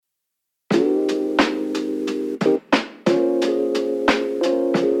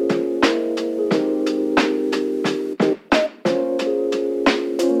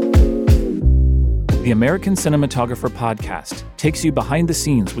The American Cinematographer podcast takes you behind the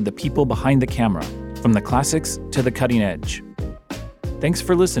scenes with the people behind the camera, from the classics to the cutting edge. Thanks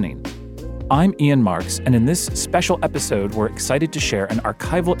for listening. I'm Ian Marks, and in this special episode, we're excited to share an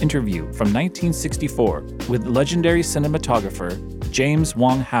archival interview from 1964 with legendary cinematographer James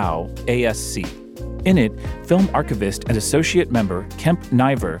Wong Howe, ASC. In it, film archivist and associate member Kemp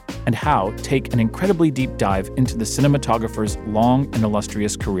Niver and Howe take an incredibly deep dive into the cinematographer's long and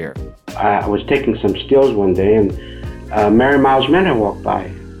illustrious career. I was taking some stills one day, and Mary Miles Minter walked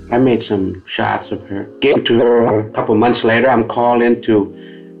by. I made some shots of her. Gave to her a couple months later. I'm called into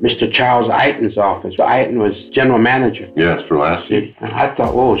Mr. Charles Eighton's office. Eighton was general manager. Yes, for last year. I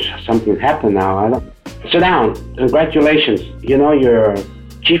thought, oh, something happened now. Sit down. Congratulations. You know, you're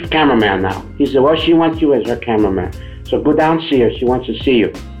chief cameraman now. He said, well, she wants you as her cameraman. So go down and see her. She wants to see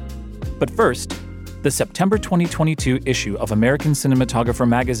you. But first, the September 2022 issue of American Cinematographer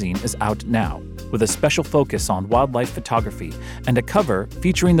magazine is out now, with a special focus on wildlife photography and a cover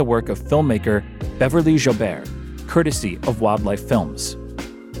featuring the work of filmmaker Beverly Joubert, courtesy of Wildlife Films.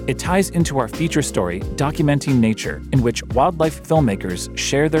 It ties into our feature story, Documenting Nature, in which wildlife filmmakers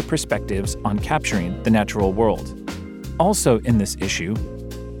share their perspectives on capturing the natural world. Also in this issue,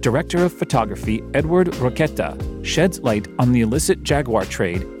 Director of Photography Edward Roqueta sheds light on the illicit jaguar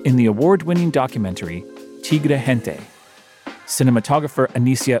trade in the award-winning documentary Tigre Gente. Cinematographer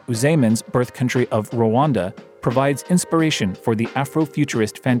Anicia Uzeyman's birth country of Rwanda provides inspiration for the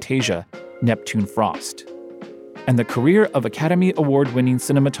Afrofuturist fantasia Neptune Frost. And the career of Academy Award-winning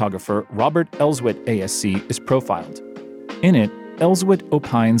cinematographer Robert Elswit ASC is profiled. In it, Elswit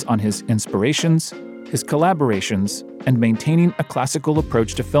opines on his inspirations, his collaborations, and maintaining a classical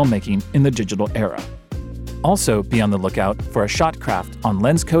approach to filmmaking in the digital era. Also, be on the lookout for a shotcraft on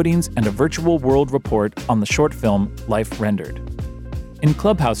lens coatings and a virtual world report on the short film Life Rendered. In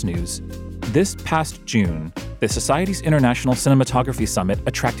Clubhouse news, this past June, the Society's International Cinematography Summit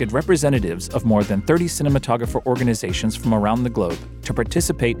attracted representatives of more than 30 cinematographer organizations from around the globe to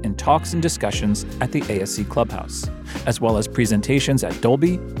participate in talks and discussions at the ASC Clubhouse, as well as presentations at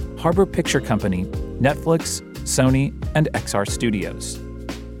Dolby, Harbor Picture Company, Netflix, Sony, and XR Studios.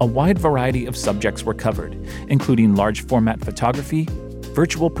 A wide variety of subjects were covered, including large format photography,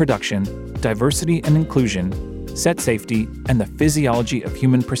 virtual production, diversity and inclusion, set safety, and the physiology of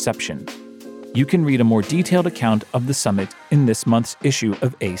human perception. You can read a more detailed account of the summit in this month's issue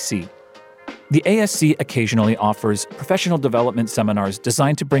of AC. The ASC occasionally offers professional development seminars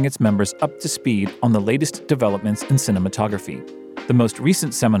designed to bring its members up to speed on the latest developments in cinematography. The most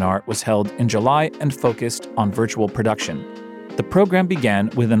recent seminar was held in July and focused on virtual production. The program began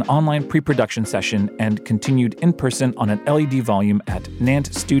with an online pre-production session and continued in person on an LED volume at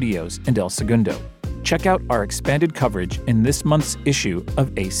Nant Studios in El Segundo. Check out our expanded coverage in this month's issue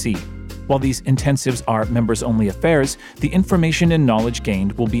of AC. While these intensives are members-only affairs, the information and knowledge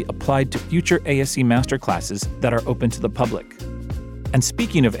gained will be applied to future ASC masterclasses that are open to the public. And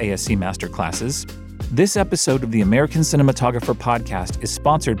speaking of ASC masterclasses, this episode of the American Cinematographer podcast is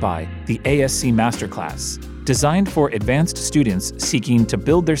sponsored by the ASC Masterclass. Designed for advanced students seeking to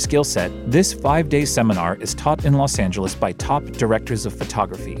build their skill set, this 5-day seminar is taught in Los Angeles by top directors of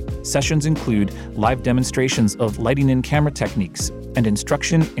photography. Sessions include live demonstrations of lighting and camera techniques and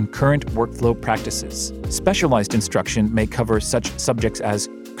instruction in current workflow practices. Specialized instruction may cover such subjects as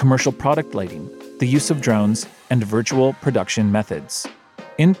commercial product lighting, the use of drones, and virtual production methods.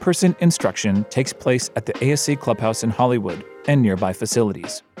 In-person instruction takes place at the ASC Clubhouse in Hollywood and nearby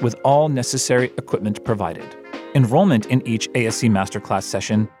facilities, with all necessary equipment provided. Enrollment in each ASC Masterclass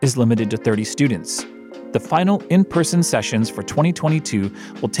session is limited to 30 students. The final in-person sessions for 2022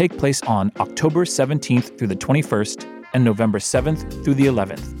 will take place on October 17th through the 21st and November 7th through the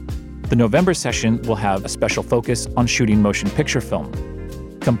 11th. The November session will have a special focus on shooting motion picture film.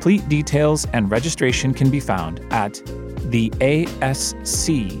 Complete details and registration can be found at theasc.com.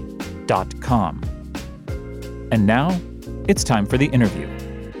 And now, it's time for the interview.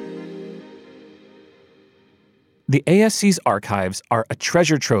 The ASC's archives are a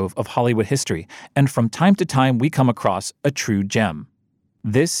treasure trove of Hollywood history, and from time to time we come across a true gem.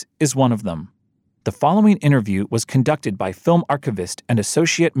 This is one of them. The following interview was conducted by film archivist and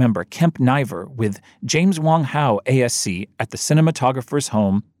associate member Kemp Niver with James Wong Howe ASC at the cinematographer's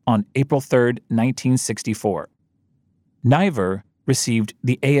home on April 3, 1964. Niver received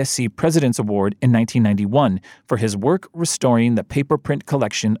the ASC President's Award in 1991 for his work restoring the paper-print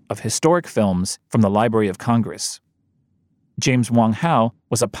collection of historic films from the Library of Congress. James Wong Howe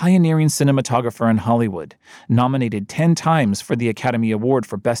was a pioneering cinematographer in Hollywood, nominated 10 times for the Academy Award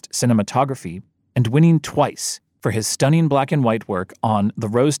for Best Cinematography, and winning twice for his stunning black and white work on The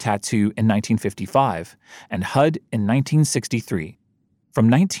Rose Tattoo in 1955 and HUD in 1963. From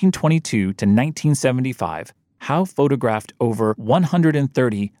 1922 to 1975, Howe photographed over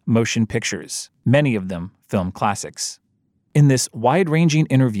 130 motion pictures, many of them film classics. In this wide-ranging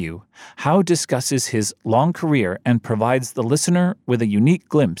interview, Howe discusses his long career and provides the listener with a unique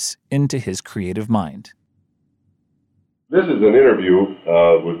glimpse into his creative mind. This is an interview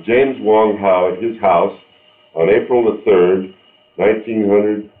with James Wong Howe at his house on April the 3rd,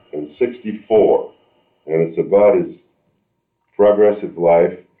 1964. And it's about his progressive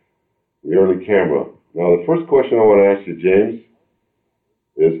life, the early camera. Now, the first question I want to ask you, James,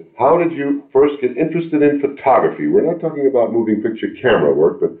 is how did you first get interested in photography? We're not talking about moving picture camera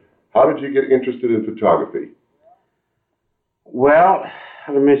work, but how did you get interested in photography? Well,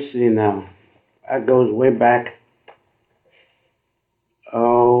 let me see now. That goes way back,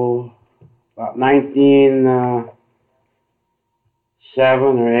 about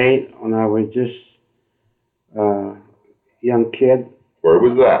 1907 or 8, when I was just a young kid. Where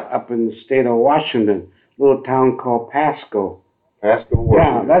was that? Up in the state of Washington, a little town called Pasco. Pasco,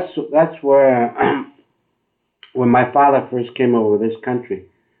 Washington. Yeah, that's where when my father first came over this country.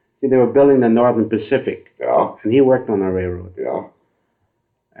 See, they were building the Northern Pacific. Yeah. And he worked on the railroad. Yeah.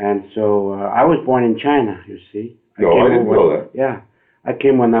 And so I was born in China, you see. I didn't know that. Yeah. I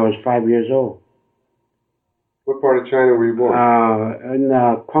came when I was 5 years old. What part of China were you born? In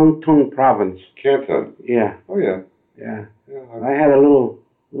Guangdong province. Canton. Yeah. Oh, yeah. Yeah. I had a little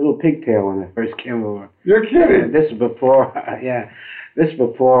pigtail when I first came over. You're kidding. This is before, This is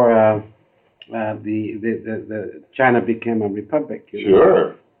before the China became a republic. You know?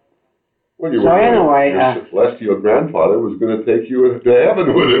 Sure. Well, your celestial grandfather was going to take you to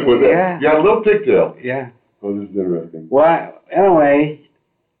heaven with it. Yeah. You had a little pigtail. Yeah. Oh, this is interesting. Well, anyway,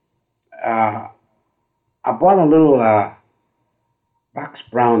 I bought a little box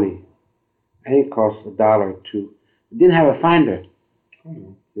brownie. I think it cost $1 or $2. It didn't have a finder.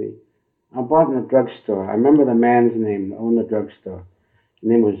 Oh. See? I bought it in a drugstore. I remember the man's name that owned the drugstore. His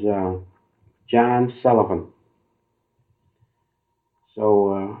name was John Sullivan.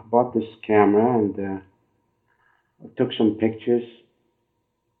 So I bought this camera and I took some pictures.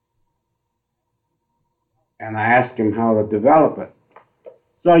 And I asked him how to develop it.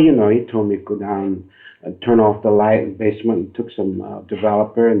 So, you know, he told me to go down and turn off the light in the basement and took some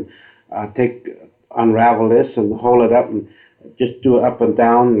developer and unravel this and hold it up and just do it up and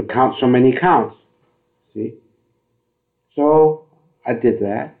down and count so many counts. See? So I did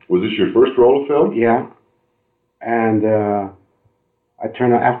that. Was this your first roll of film? Yeah. And after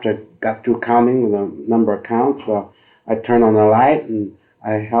I got through counting with a number of counts, I turned on the light and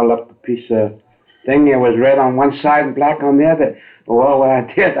I held up a piece of thing. It was red on one side and black on the other. Well, what I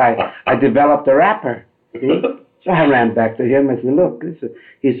did, I developed a wrapper. See? So I ran back to him and said, look,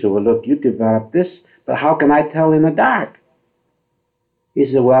 he said, well, look, you developed this, but how can I tell in the dark? He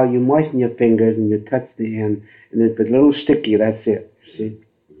said, well, you moisten your fingers and you touch the end, and it's a little sticky, that's it, see?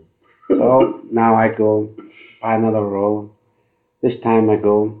 So now I go buy another roll. This time I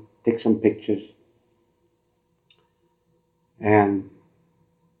go take some pictures and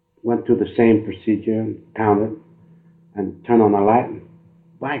went through the same procedure and counted and turned on the light. And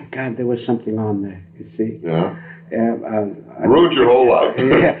by God, there was something on there, you see? Yeah. Ruined your whole life.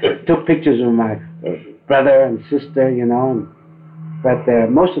 Yeah. Took pictures of my brother and sister, you know, but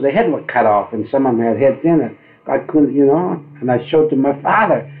most of the head was cut off and some of them had heads in it. I couldn't, you know, and I showed to my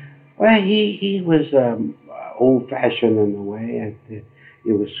father. Well, he was old-fashioned in a way, and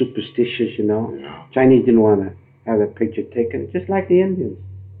he was superstitious, you know. Yeah. Chinese didn't want to have a picture taken, just like the Indians.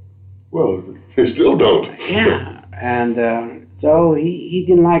 Well, they still don't. Yeah, and so he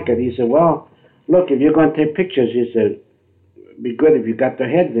didn't like it. He said, well, look, if you're going to take pictures, he said, it'd be good if you got their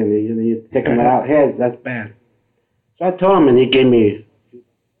heads in it. You take them without heads, that's bad. So I told him, and he gave me,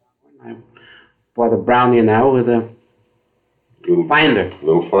 I bought a brownie now with a little finder.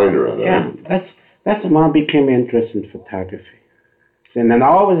 Little finder on it. Yeah, that's when I became interested in photography. And then I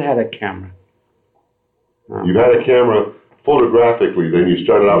always had a camera. You had a camera photographically, then you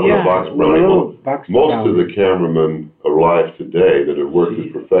started out with a box brownie. Most of the cameramen alive today that have worked as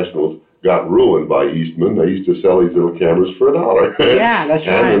professionals got ruined by Eastman. They used to sell these little cameras for $1. Yeah, that's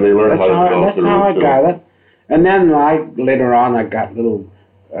right. And then they learned how to develop their own film. That's how I got it. And then later on I got little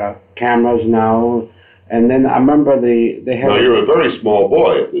cameras now. And then I remember they had... Now, you're a very small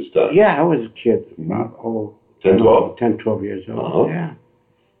boy at this time. Yeah, I was a kid, about 10, 12? 10, 12 years old, Uh-huh. yeah.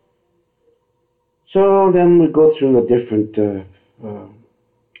 So then we go through the different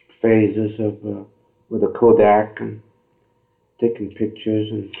phases of with a Kodak and taking pictures.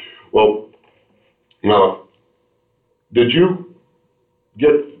 And well, now, Did you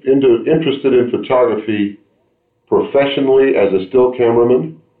get interested in photography professionally as a still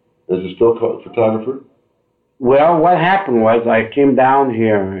cameraman, as a still photographer? Well, what happened was I came down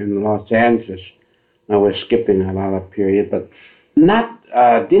here in Los Angeles. I was skipping a lot of period, but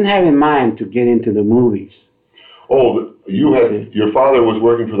didn't have in mind to get into the movies. Oh, your father was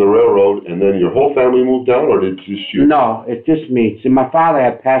working for the railroad, and then your whole family moved down, or did just you? No, it's just me. See, my father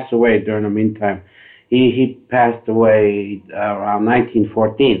had passed away during the meantime. He passed away around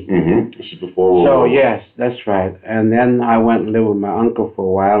 1914. Mm-hmm. This is before World War. So, War. yes, that's right. And then I went and lived with my uncle for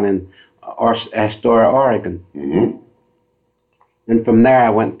a while in Astoria, Oregon. Mm-hmm. And from there I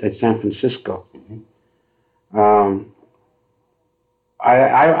went to San Francisco. Mm-hmm.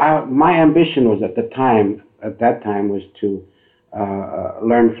 My ambition was at that time was to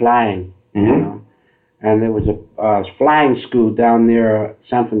learn flying. Mm-hmm. You know? And there was a flying school down near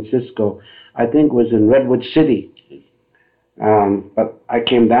San Francisco. I think it was in Redwood City. But I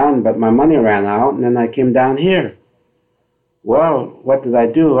came down, but my money ran out, and then I came down here. Well, what did I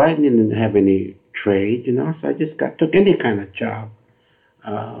do? I didn't have any trade, you know, so I just took any kind of job.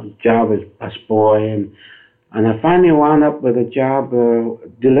 Job as busboy, and I finally wound up with a job,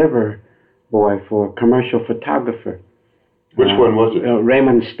 deliver boy for a commercial photographer. Which one was it?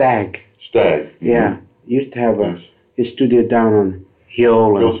 Raymond Stagg. Stagg. Mm-hmm. Yeah, he used to have his studio down on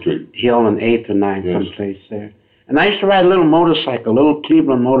Hill Street. Hill and 8th or 9th, yes. Someplace there. And I used to ride a little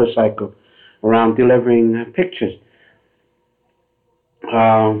Cleveland motorcycle around delivering pictures.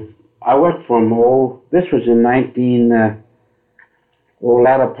 I worked for him. This was in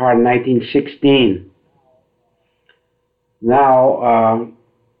latter part of 1916. Now,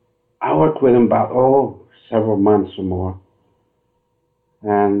 I worked with him about, several months or more.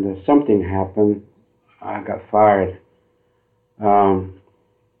 And something happened. I got fired.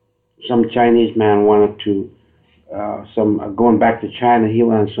 Some Chinese man wanted to, going back to China, he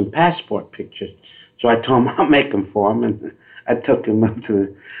wanted some passport pictures. So I told him I'll make them for him, and I took him up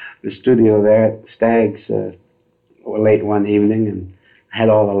to the studio there at Stagg's late one evening, and had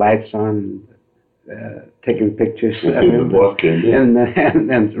all the lights on, taking pictures of him. The boss came in.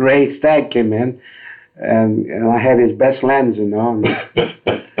 And Ray Stagg came in, and I had his best lens, you know, and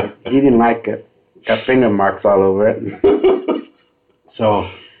he didn't like it. Got finger marks all over it. So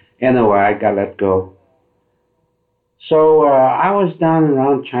anyway, I got let go. So I was down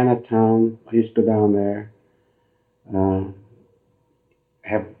around Chinatown. I used to go down there,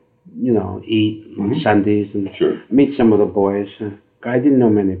 eat on Sundays and meet some of the boys. I didn't know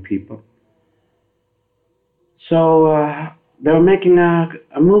many people. So they were making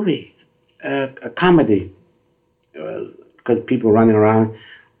a movie, a comedy, because people running around.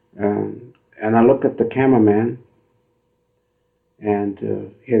 And I looked at the cameraman, and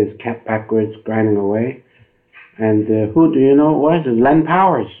he had his cap backwards, grinding away. And who do you know it was? It was Len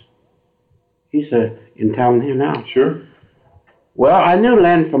Powers. He's in town here now. Sure. Well, I knew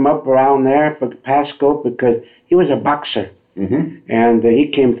Len from up around there, Pasco, because he was a boxer. Mm-hmm. And he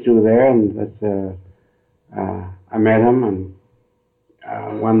came through there, and I met him, and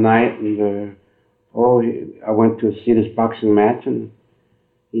one night, and I went to see this boxing match, and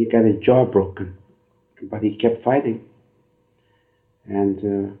he got his jaw broken, but he kept fighting.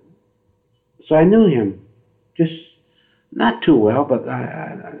 And so I knew him, just not too well, but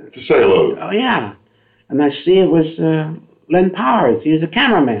to say hello. Oh, yeah. And I see it was Len Powers. He was a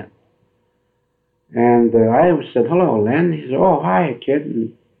cameraman. And I said, hello, Len. He said, oh, hi, kid.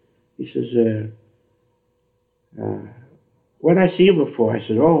 And he says, where did I see you before? I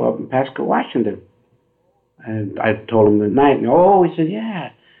said, up in Pasco, Washington. And I told him the night. And, he said,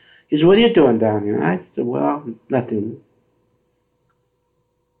 yeah. He said, what are you doing down here? I said, well, nothing.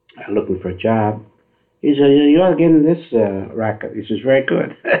 I'm looking for a job. He said, you ought to get in this racket. He says, very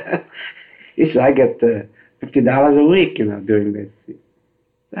good. He said, I get $50 a week, doing this. He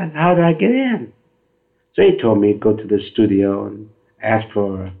said, how do I get in? So he told me to go to the studio and ask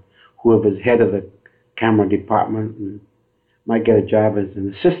for whoever's head of the camera department and might get a job as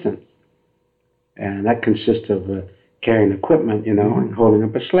an assistant. And that consists of carrying equipment, and holding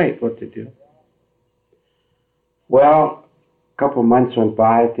up a slate, what to do. Well, a couple of months went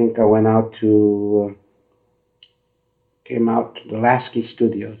by. I think I went out came out to the Lasky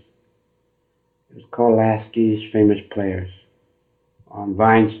Studios. It was called Lasky's Famous Players on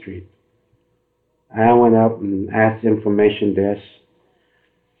Vine Street. I went up and asked the information desk.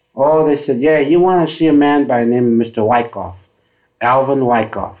 They said, yeah, you want to see a man by the name of Mr. Wyckoff, Alvin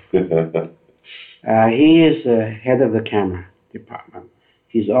Wyckoff. He is the head of the camera department.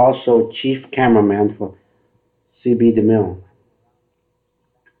 He's also chief cameraman for C.B. DeMille.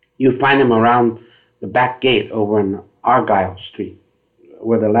 You find him around the back gate over in Argyle Street,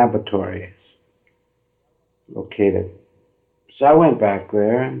 where the laboratory is located. So I went back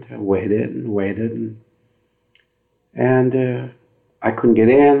there and waited and waited, and I couldn't get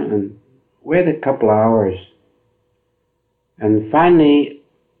in, and waited a couple hours. And finally,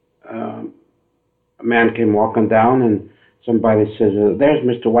 a man came walking down, and somebody says, "There's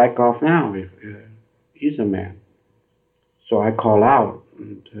Mr. Wyckoff now. He's a man." So I called out,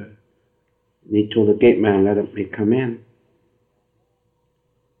 and he told the gate man, let me come in.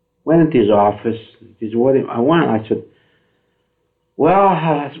 Went into his office. He said, "What do I want?" I said, "Well,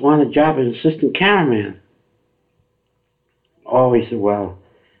 I want a job as assistant cameraman." Oh, he said, "Well,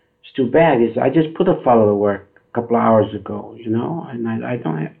 it's too bad." He said, "I just put a fellow to work a couple of hours ago, you know, and I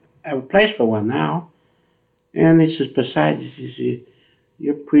don't have a place for one now." And he says, "Besides, he says,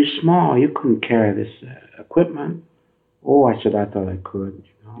 you're pretty small. You couldn't carry this equipment." Oh, I said, "I thought I could,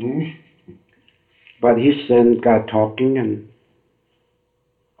 you know." Mm-hmm. But he said, got talking, and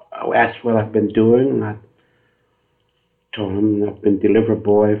I asked what I've been doing, and I told him I've been delivery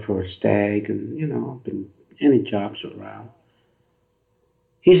boy for a Stag, and, you know, I've been any jobs around.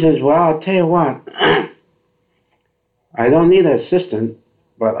 He says, "Well, I'll tell you what, I don't need an assistant,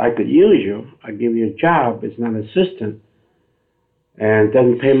 but I could use you. I'll give you a job. It's not an assistant, and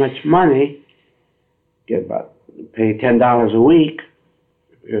doesn't pay much money. Pay $10 a week.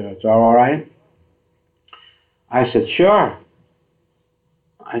 It's all right." I said, "Sure."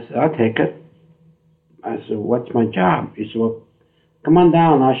 I said, "I'll take it." I said, "What's my job?" He said, "Well, come on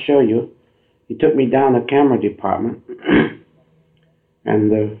down, I'll show you." He took me down the camera department,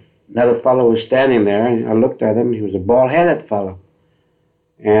 and another fellow was standing there, and I looked at him. He was a bald-headed fellow,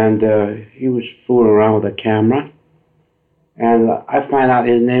 and he was fooling around with a camera, and I find out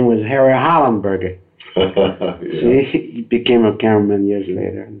his name was Harry Hollenberger. Yeah. See, he became a cameraman years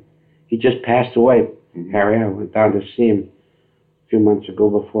later. He just passed away. Mm-hmm. Harry, I went down to see him a few months ago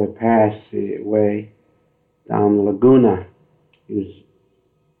before he passed away down in Laguna. He was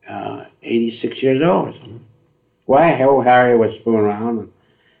 86 years old or something. Why, Harry was fooling around. And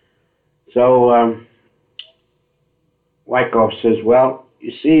so Wyckoff says, "Well,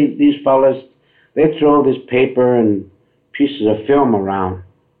 you see, these fellas, they throw this paper and pieces of film around.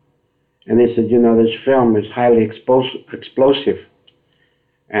 And they said, you know, this film is highly explosive.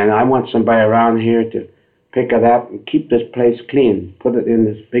 And I want somebody around here to pick it up and keep this place clean. Put it in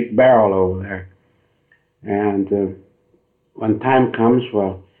this big barrel over there. And when time comes,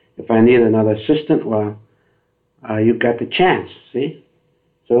 well, if I need another assistant, well, you got the chance, see?"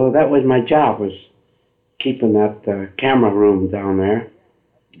 So that was my job, was keeping that camera room down there.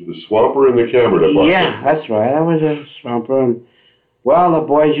 The swamper in the camera department. Yeah, that's right. I was a swamper. And, well, the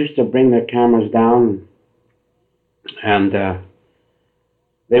boys used to bring their cameras down, and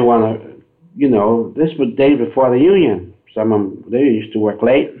they want to, you know, this was days before the union. Some of them, they used to work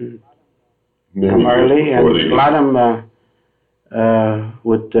late and come early, and a lot of them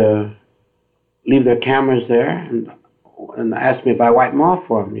would leave their cameras there and ask me if I wiped them off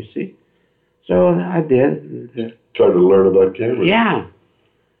for them, you see. So I did. And, tried to learn about cameras. Yeah,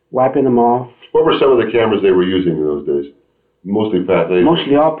 wiping them off. What were some of the cameras they were using in those days? Mostly Pathé.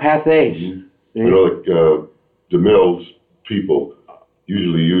 Mostly all Pathés. Mm-hmm. You know, like DeMille's people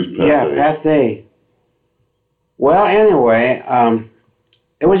usually use Pathé. Yeah, Pathé. Well, anyway,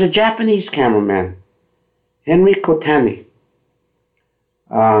 there was a Japanese cameraman, Henry Kotani,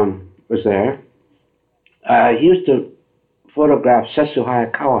 was there. He used to photograph Setsu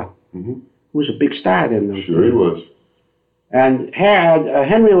Hayakawa, mm-hmm. who was a big star then. Sure he was. And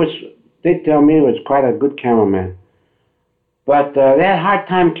Henry was, they tell me, was quite a good cameraman. But they had a hard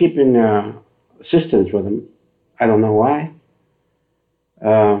time keeping assistants with him. I don't know why.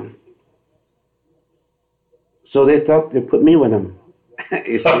 So they thought they'd put me with him.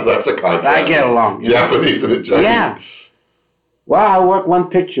 That's a contrast. I get along. Japanese and Chinese. Yeah. Well, I worked one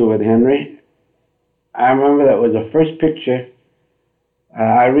picture with Henry. I remember that was the first picture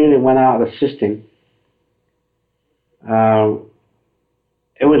I really went out assisting.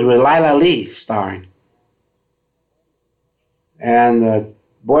 It was with Lila Lee starring. And a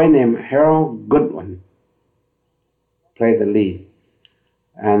boy named Harold Goodwin played the lead.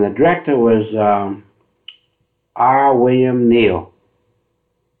 And the director was R. William Neal.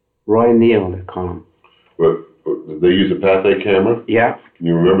 Roy Neal, they call him. Did they use a Pathé camera? Yeah. Can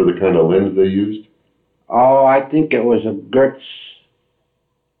you remember the kind of lens they used? Oh, I think it was a Gertz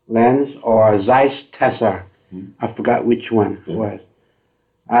lens or a Zeiss Tessar. I forgot which one it was.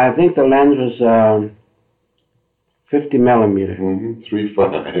 I think the lens was 50 millimeter.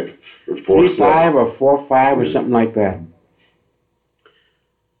 3.5 or 4.7. 3.5 or 4.5 or something like that.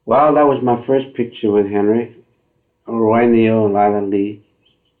 Well, that was my first picture with Henry. Roy Neal, Lila Lee.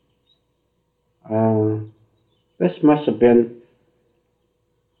 This must have been,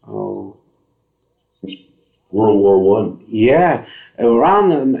 World War One. yeah,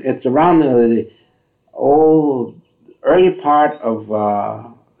 it's around the early part of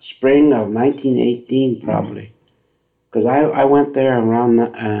spring of 1918, probably, because I went there around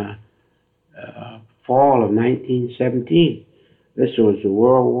fall of 1917. This was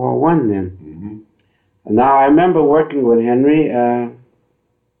World War One then. Mm-hmm. And now I remember working with Henry on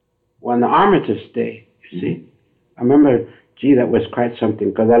the Armistice Day. You see, I remember. Gee, that was quite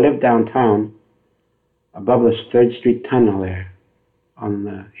something, because I lived downtown, above the 3rd Street tunnel there,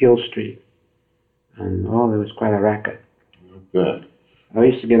 on Hill Street, and there was quite a racket. Good. I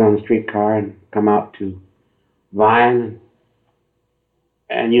used to get on the streetcar and come out to Vine,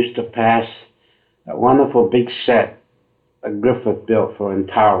 and used to pass that wonderful big set that Griffith built for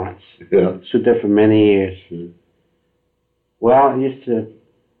Intolerance. Yeah. Stood there for many years. Sure. Well, it used to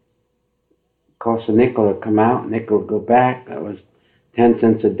cost a nickel to come out, nickel to go back. That was 10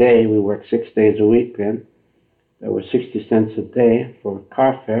 cents a day. We worked 6 days a week then. That was 60 cents a day for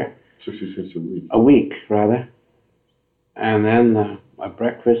car fare. 60 cents a week. A week, rather. And then my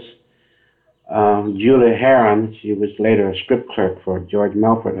breakfast, Julia Heron, she was later a script clerk for George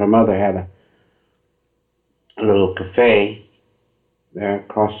Melford. Her mother had a little cafe there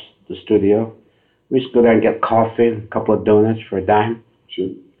across the studio. We used to go there and get coffee and a couple of donuts for a dime. Sure.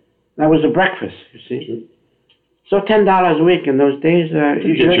 That was a breakfast, you see. Sure. So $10 a week in those days,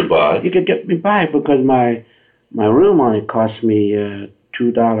 you could get me by, because my room only cost me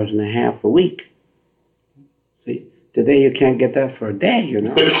 $2.50 a week. See, today you can't get that for a day, you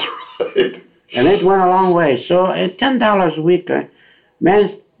know. That's right. And it went a long way. So at $10 a week,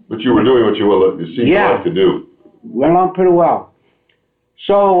 man. But you were doing what you seemed to like to do. Went along pretty well.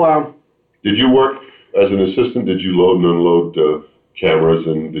 So. Did you work as an assistant? Did you load and unload cameras,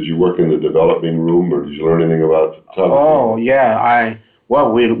 and did you work in the developing room, or did you learn anything about photography? Oh yeah,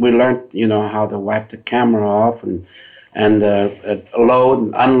 we learned, you know, how to wipe the camera off and load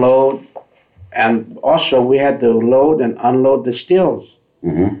and unload, and also we had to load and unload the stills.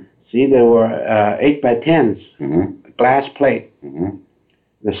 Mm-hmm. See, there were 8x10s, mm-hmm. glass plate. Mm-hmm.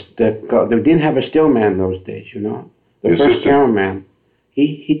 They didn't have a still man those days, you know. The first cameraman,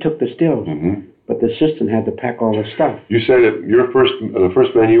 he took the stills. Mm-hmm. But the assistant had to pack all the stuff. You said that the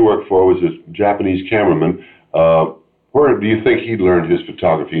first man you worked for was a Japanese cameraman. Where do you think he learned his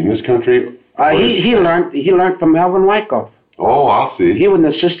photography? In this country? He learned from Alvin Wyckoff. Oh, I'll see. He was an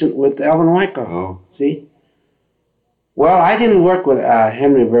assistant with Alvin Wyckoff. Oh. See? Well, I didn't work with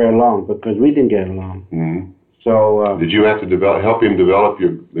Henry very long, because we didn't get along. Mm-hmm. So. Did you have to help him develop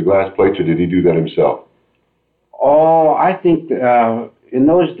the glass plates, or did he do that himself? Oh, I think in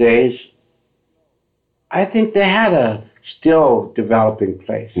those days, I think they had a still developing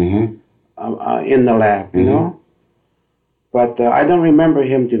place mm-hmm. In the lab, you mm-hmm. know. But I don't remember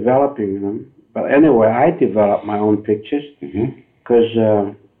him developing them. But anyway, I developed my own pictures, because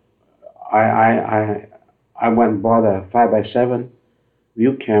I went and bought a 5x7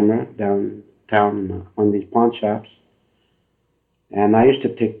 view camera downtown on these pawn shops, and I used to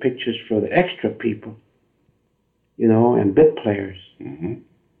take pictures for the extra people, you know, and bit players. Mm-hmm.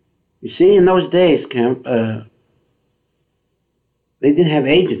 You see, in those days, Kemp, they didn't have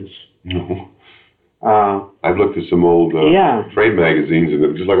agents. No. I've looked at some old trade magazines, and it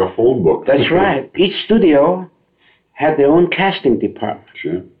was just like a phone book. That's right. Each studio had their own casting department.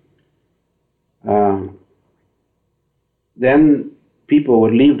 Sure. Then people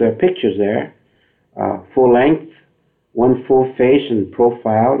would leave their pictures there, full length, one full face and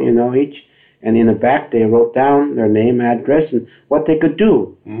profile, you know, each. And in the back, they wrote down their name, address, and what they could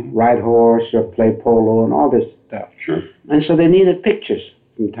do. Mm-hmm. Ride horse or play polo and all this stuff. Sure. And so they needed pictures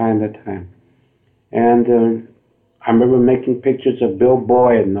from time to time. And I remember making pictures of Bill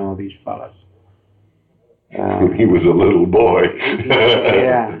Boyd and all these fellas. He was a little boy.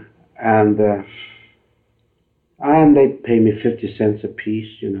 Yeah. And they'd pay me 50 cents a piece,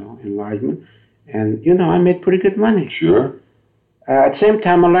 you know, enlargement. And, you know, I made pretty good money. Sure. At the same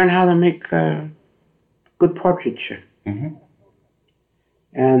time, I learned how to make good portraiture. Mm-hmm.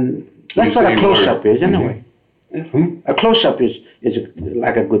 And that's what a close-up is, anyway. Mm-hmm. A close-up is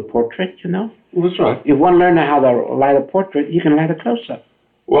like a good portrait, you know? Well, that's right. If one learns how to light a portrait, you can light a close-up.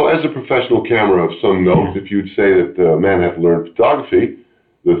 Well, as a professional camera of some note, if you'd say that a man had to learn photography,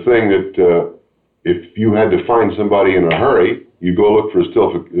 the thing that if you had to find somebody in a hurry, you go look for a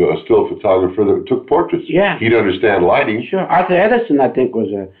still photographer that took portraits. Yeah. He'd understand lighting. Sure. Arthur Edison, I think,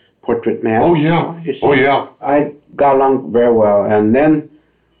 was a portrait man. Oh, yeah. Oh, yeah. I got along very well. And then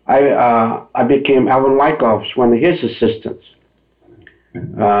I became Alvin Wyckoff's one of his assistants.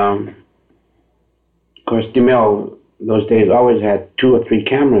 Of course, DeMille those days always had 2 or 3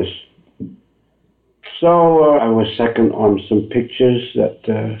 cameras. So I was second on some pictures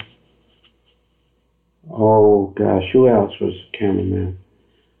that, oh gosh, who else was a cameraman?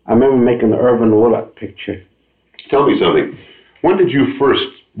 I remember making the Irvin Willett picture. Tell me something. When did you first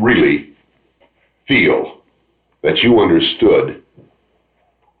really feel that you understood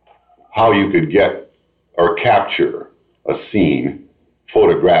how you could get or capture a scene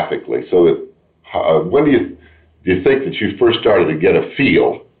photographically? So that when do you think that you first started to get a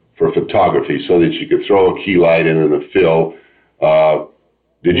feel for photography so that you could throw a key light in and a fill?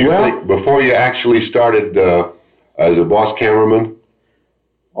 Did you think before you actually started as a boss cameraman?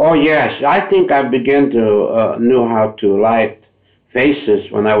 Oh yes, I think I began to knew how to light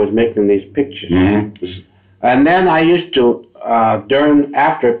faces when I was making these pictures. Mm-hmm. And then I used to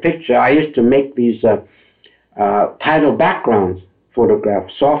after a picture, I used to make these title backgrounds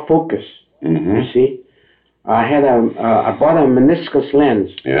photographs, soft focus. Mm-hmm. You see, I had I bought a meniscus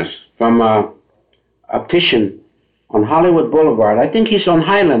lens. Yes. From a optician on Hollywood Boulevard. I think he's on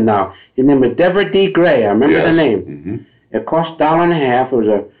Highland now. His name is Dever D. Gray. I remember the name. Mm-hmm. It cost $1.50. It was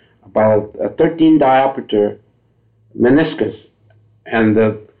about a 13 diopter meniscus, and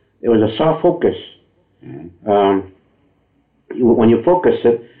it was a soft focus. Mm-hmm. When you focus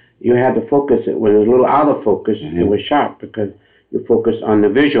it, you had to focus it with a little out of focus. Mm-hmm. It was sharp because you focus on the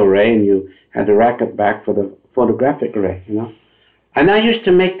visual ray and you had to rack it back for the photographic ray, you know. And I used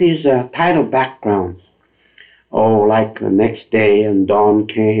to make these title backgrounds. Oh, like the next day and dawn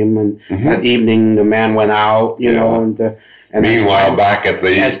came and mm-hmm. that evening the man went out, you know. And meanwhile, back at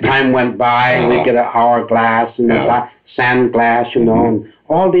the... As time went by, we get an hourglass and a sand glass, you know, mm-hmm. and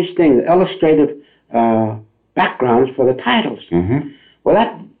all these things, illustrative backgrounds for the titles. Mm-hmm. Well,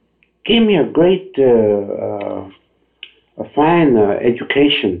 that gave me a great, a fine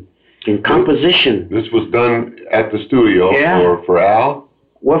education in composition. This was done at the studio for Al?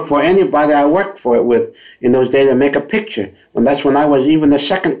 Well, for anybody I worked with in those days to make a picture. And that's when I was even the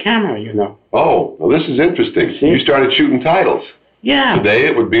second camera, you know. Oh, well, this is interesting. You started shooting titles. Yeah. Today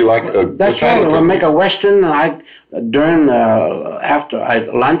it would be like a That's right. We'll make a Western, and after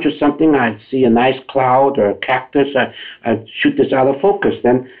lunch or something, I'd see a nice cloud or a cactus. I'd shoot this out of focus.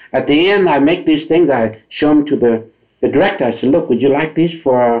 Then at the end, I make these things. I show them to the director. I said, look, would you like these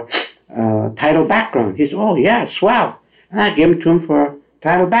for title background? He said, oh, yeah, swell. And I gave them to him for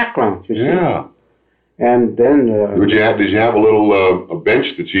title background, you see. Yeah. And then... did you have a little a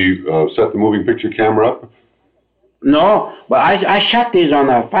bench that you set the moving picture camera up? No, but I shot these on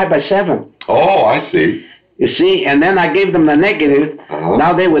a 5x7. Oh, I see. You see, and then I gave them the negative. Uh-huh.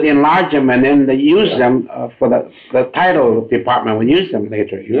 Now they would enlarge them and then they use them for the title department would use them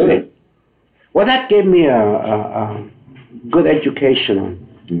later, you see. Well, that gave me a good education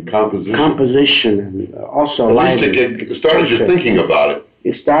on composition and also lighting. It started you thinking about it.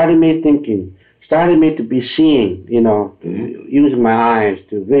 It started me thinking, started me to be seeing, you know, mm-hmm. using my eyes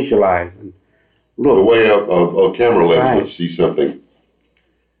to visualize and look. The way a camera lens would see something.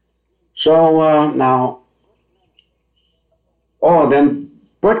 So then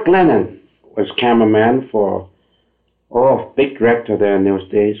Burt Glennon was cameraman for, big director there in those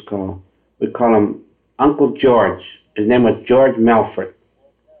days we call him Uncle George. His name was George Melford.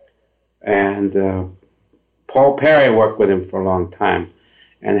 And Paul Perry worked with him for a long time.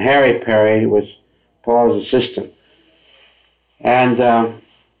 And Harry Perry was Paul's assistant. And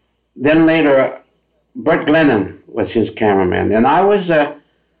then later, Burt Glennon was his cameraman. And I was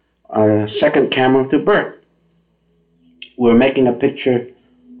a second camera to Burt. We were making a picture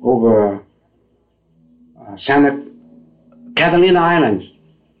over Santa Catalina Islands,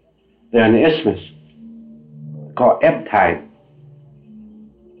 there in the Isthmus, called Ebb Tide.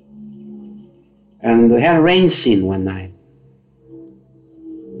 And we had a rain scene one night.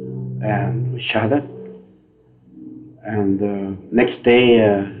 And we shot it. And next day,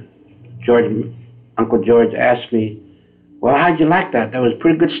 Uncle George asked me, well, how'd you like that? That was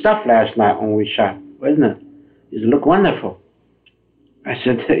pretty good stuff last night when we shot, wasn't it? He said, look wonderful. I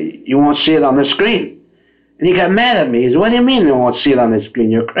said, you won't see it on the screen. And he got mad at me. He said, what do you mean you won't see it on the screen?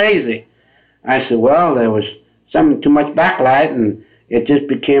 You're crazy. I said, well, there was too much backlight and it just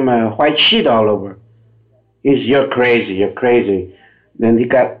became a white sheet all over. He said, you're crazy, you're crazy. Then he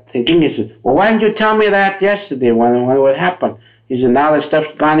got thinking, he said, well, why didn't you tell me that yesterday when it happened? He said, now the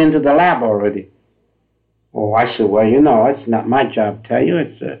stuff's gone into the lab already. Oh, I said, well, you know, it's not my job to tell you.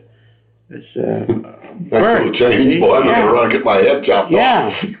 It's Burt. Change. Well, I'm not going to run and get my head chopped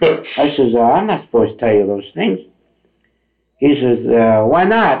off. I says, I'm not supposed to tell you those things. He says, why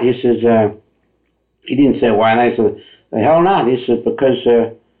not? He says, he didn't say why not. He said, the hell not. He said, because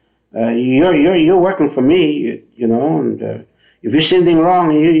you're working for me, you know, and if you see anything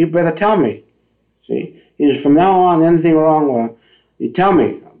wrong, you better tell me. See? He says, from now on, anything wrong, well, you tell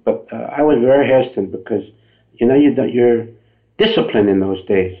me. But I was very hesitant because, you know, you're disciplined in those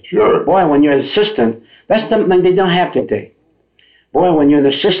days. Sure. Boy, when you're an assistant, that's something they don't have today. Boy, when you're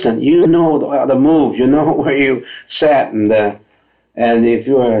an assistant, you know the moves, you know where you sat, and if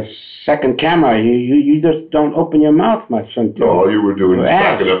you're a second camera, you just don't open your mouth much until all you were doing was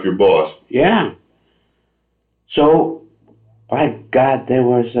backing up your boss. Yeah. So, by God, there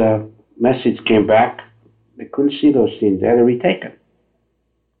was a message came back. They couldn't see those scenes. They had to retake it.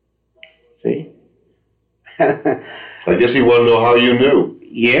 See? I guess he wanted to know how you knew.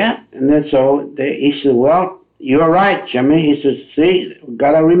 Yeah, and then so he said, well, you're right, Jimmy. He says, see, we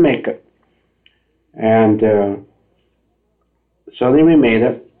got to remake it. And so they remade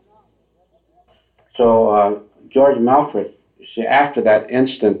it. So George Melford, you see, after that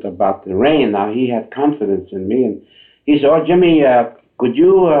incident about the rain, now he had confidence in me. And he said, oh, Jimmy, could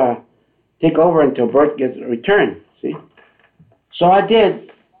you take over until Bert gets returned, see? So I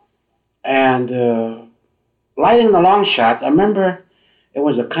did. And lighting the long shot, I remember it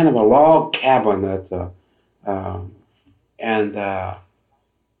was a kind of a log cabin and I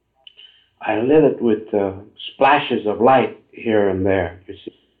lit it with splashes of light here and there, you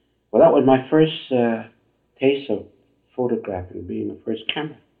see. Well, that was my first taste of photographing, being the first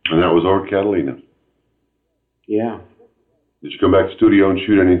camera. And that was over Catalina? Yeah. Did you come back to the studio and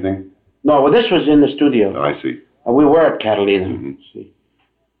shoot anything? No, well, this was in the studio. Oh, I see. We were at Catalina. Mm-hmm. See.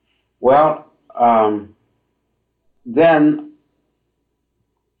 Well, then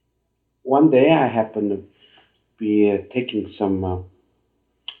one day I happened to be taking some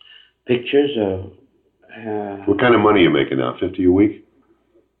pictures. What kind of money are you making now? $50 a week,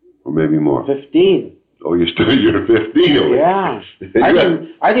 or maybe more? 15. Oh, you're 15 a week. Yeah.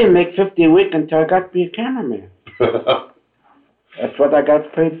 I didn't make 50 a week until I got to be a cameraman. That's what I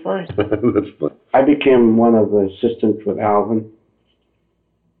got paid first. That's fun. I became one of the assistants with Alvin.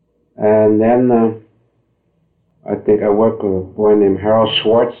 And then I think I worked with a boy named Harold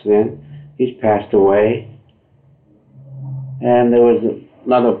Schwartz then. He's passed away. And there was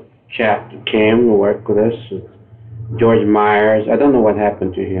another chap that came and worked with us, George Myers. I don't know what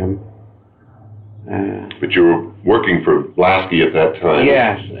happened to him. But you were working for Lasky at that time.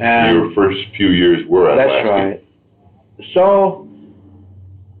 Yes. Your first few years were at Lasky. That's right. So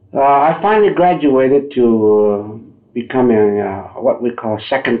I finally graduated to becoming what we call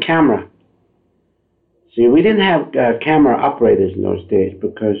second camera. See, we didn't have camera operators in those days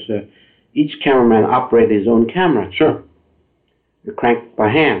because each cameraman operated his own camera. Sure. You cranked by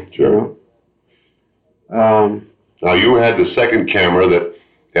hand, sure. You know. Now, you had the second camera that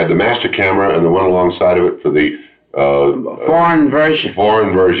had the master camera and the one alongside of it for the foreign version.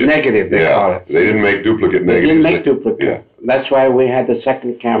 Foreign version. Negative, they call it. They didn't make duplicate negatives. They didn't make duplicate. Yeah. That's why we had the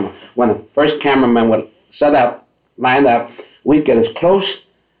second camera. When the first cameraman would set up, line up, we'd get as close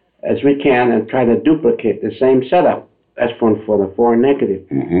as we can and try to duplicate the same setup. That's for the foreign negative.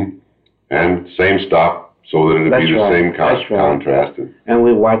 Mm-hmm. And same stop, so that it'd be the same contrast. And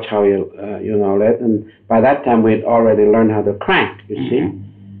we watch how you know that. And by that time, we'd already learned how to crank. You see.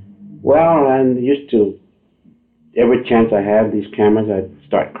 Well, and used to every chance I had these cameras, I'd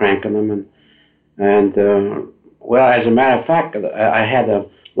start cranking them, and well, as a matter of fact, I had a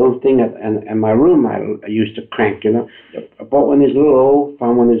little thing in my room I used to crank. You know, I bought one of these little old,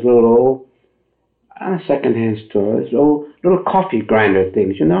 found one of these little old, on a secondhand store, these old little coffee grinder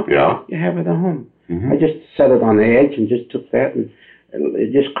things. You know. Yeah. You have it at home. Mm-hmm. I just set it on the edge and just took that and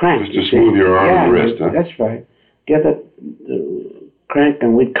it just cranked. Just to smooth your arm and wrist, huh? That's right. Get the crank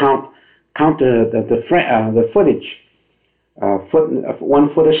and we'd count the footage,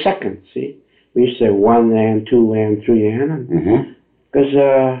 1 foot a second. See, we used to say 1 and 2 and 3 and because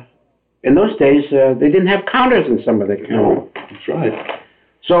in those days they didn't have counters in some of the cameras. No, that's right.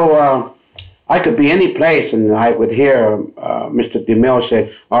 So I could be any place and I would hear Mr. DeMille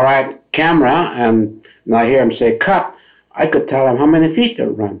say, "All right, camera," and I hear him say, "Cut." I could tell him how many feet to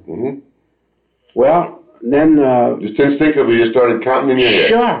run. Mm-hmm. Well, then just instinctively you started counting in your head.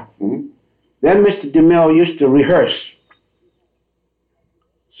 Sure. Mm-hmm. Then Mr. DeMille used to rehearse.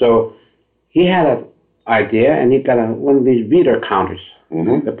 So he had an idea, and he got one of these Veeder counters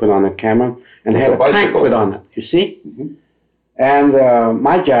to put on the camera, and had a crank put on it, you see? Mm-hmm. And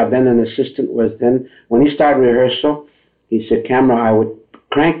my job then, an assistant, was then, when he started rehearsal, he said, "Camera, I would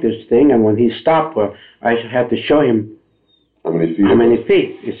crank this thing," and when he stopped, I had to show him how many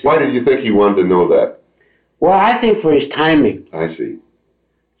feet. You see? Why did you think he wanted to know that? Well, I think for his timing. I see.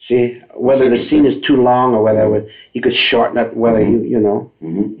 See, whether the scene is too long or whether you could shorten it, whether you know,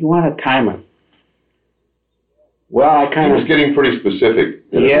 you want to time it. Well, I kind of... He was getting pretty specific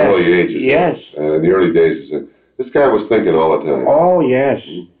in his early ages. Yes. In the early days, this guy was thinking all the time. Oh, yes.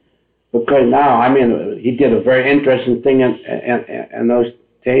 Because now, I mean, he did a very interesting thing in those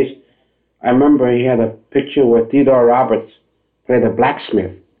days. I remember he had a picture where Theodore Roberts played a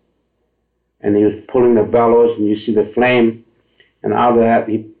blacksmith. And he was pulling the bellows, and you see the flame. And out of that,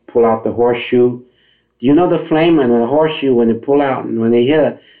 he pulled out the horseshoe. Do you know the flame and the horseshoe, when they pull out and when they hit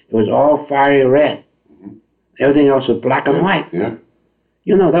it, it was all fiery red. Everything else was black and white. Yeah.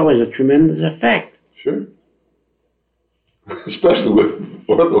 You know, that was a tremendous effect. Sure. Especially with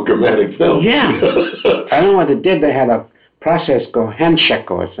orthochromatic film. Yeah. I don't know what they did. They had a process called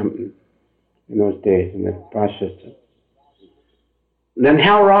Handshaker or something in those days, and they processed it. Then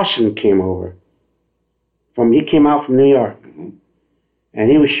Hal Rawson came over. He came out from New York. And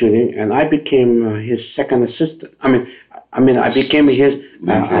he was shooting, and I became his second assistant. I mean, I became his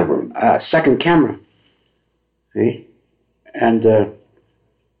second camera. See? And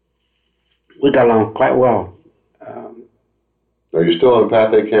we got along quite well. Are you still on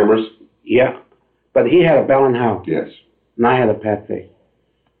Pathé cameras? Yeah, but he had a Bell & Howell. Yes. And I had a Pathé.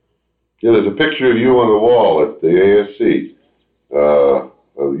 Yeah, there's a picture of you on the wall at the ASC, of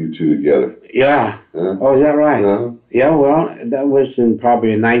you two together. Yeah. Oh, is that right? Yeah, well, that was in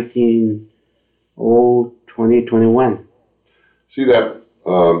probably 2021. See that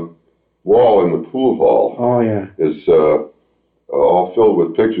wall in the pool hall? Oh, yeah. Is all filled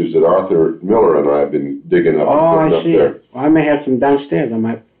with pictures that Arthur Miller and I have been digging up and putting up there. Well, I may have some downstairs. I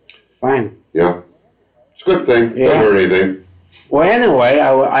might find. Yeah. It's a good thing. Doesn't hurt anything. Well, anyway,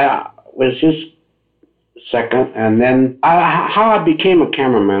 I was his second, and then how I became a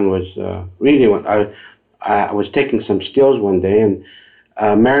cameraman was really when I was taking some stills one day, and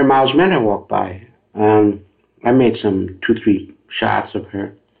Mary Miles Minter walked by. I made some 2-3 shots of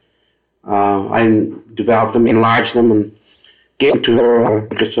her. I developed them, enlarged them, and gave them to her a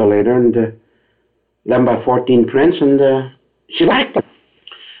week or so later, and 11x14 prints, and she liked them.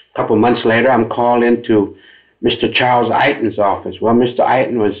 A couple of months later, I'm called into Mr. Charles Eighton's office. Well, Mr.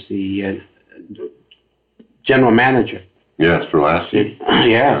 Eighton was the general manager. Yes, for Lassie.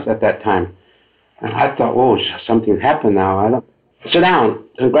 Yes, at that time. And I thought, oh, something happened now. Sit down.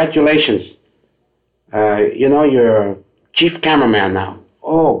 Congratulations. You know, you're chief cameraman now.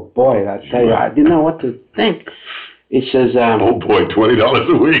 Oh, boy, I tell you, I didn't know what to think. He says... oh, boy, $20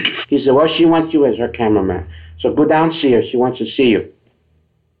 a week. He said, well, she wants you as her cameraman. So go down and see her. She wants to see you.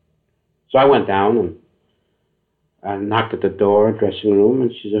 So I went down and I knocked at the door, dressing room,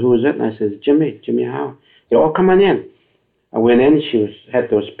 and she said, who is it? And I said, Jimmy Howe. He said, oh, come on in. I went in, had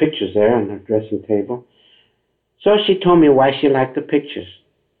those pictures there on her dressing table. So she told me why she liked the pictures.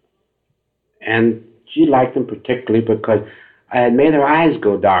 And she liked them particularly because I had made her eyes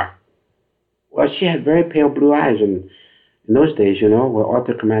go dark. Well, she had very pale blue eyes, and in those days, you know, with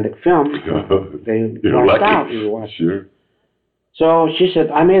orthochromatic film, they washed out. Sure. So she said,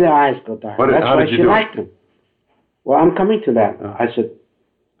 I made her eyes go dark. That's why she liked them. Well, I'm coming to that. I said,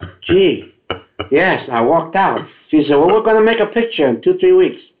 gee, yes. I walked out. She said, well, we're going to make a picture in 2-3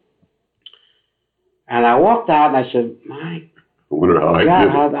 weeks. And I walked out, and I said, my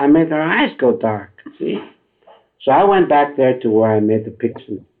God, I made her eyes go dark. See? So I went back there to where I made the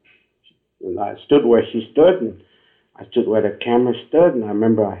picture. And I stood where she stood, and I stood where the camera stood, and I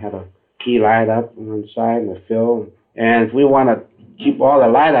remember I had a key light up on one side and a fill. And if we want to keep all the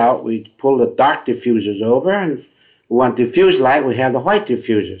light out, we pull the dark diffusers over, and if we want diffuse light, we have the white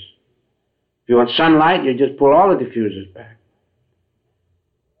diffusers. If you want sunlight, you just pull all the diffusers back.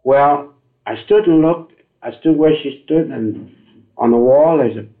 Well, I stood and looked. I stood where she stood, and on the wall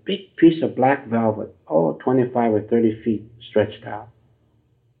there's a big piece of black velvet, 25 or 30 feet stretched out.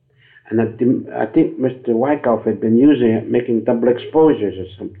 And I think Mr. Wyckoff had been using it, making double exposures or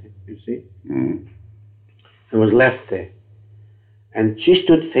something, you see? It was left there. And she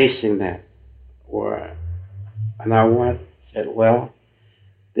stood facing that. And I said, well,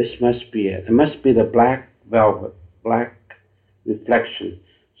 this must be it. It must be the black velvet, black reflection.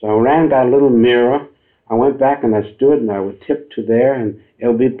 So I ran, got a little mirror. I went back and I stood, and I would tip to there, and it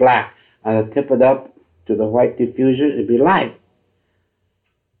would be black. And I'd tip it up to the white diffuser, it'd be light.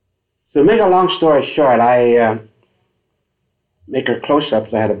 So to make a long story short, I make her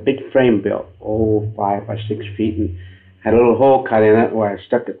close-ups. I had a big frame built, 5 by 6 feet, and had a little hole cut in it where I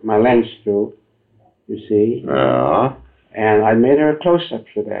stuck my lens through, you see. And I made her a close-up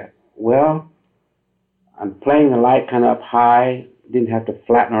for that. Well, I'm playing the light kind of up high, didn't have to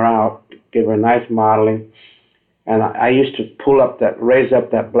flatten her out, give her a nice modeling. And I used to raise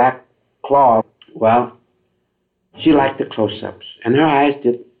up that black claw. Well, she liked the close-ups, and her eyes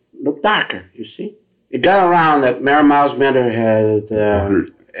did look darker, you see. It got around that Mary Miles Minter had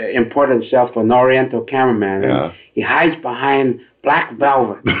imported himself an Oriental cameraman, and he hides behind black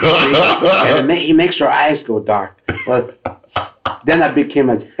velvet, and he makes her eyes go dark. But then I became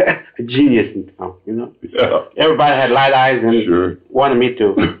a genius in town, you know. Yeah. Everybody had light eyes and wanted me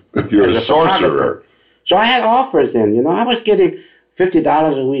to. You're a sorcerer. So I had offers then, you know. I was getting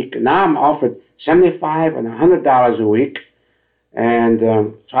 $50 a week. Now I'm offered $75 and $100 a week. And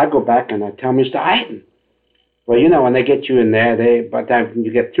so I go back and I tell Mr. Eiton. Well, you know, when they get you in there, by the time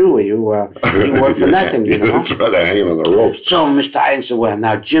you get through with you work for nothing, you know. That's right, hanging on the ropes. So Mr. Eiton said, well,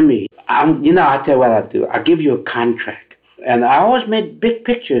 now, Jimmy, I'll tell you what I'll do. I'll give you a contract. And I always made big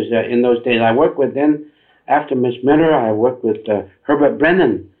pictures in those days. I worked with after Miss Minter, I worked with Herbert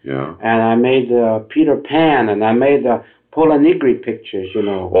Brennan. Yeah. And I made Peter Pan, and I made Paula Negri pictures, you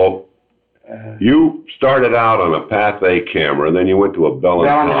know. Well, you started out on a Pathé camera, and then you went to a Bell &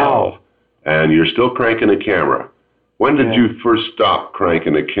 Howell, and you're still cranking a camera. When did you first stop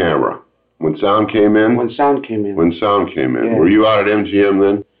cranking a camera? When sound came in? When sound came in. When sound came in. Yeah. Were you out at MGM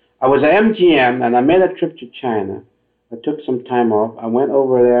then? I was at MGM, and I made a trip to China. I took some time off. I went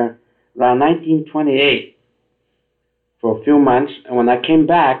over there around 1928 for a few months, and when I came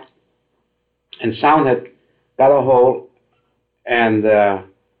back, and sound had got a hold, and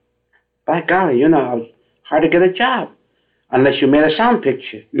by golly, you know, it was hard to get a job unless you made a sound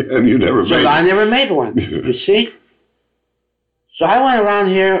picture. Yeah, and you never made I never made one, you see? So I went around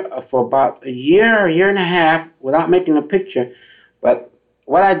here for about a year and a half without making a picture, but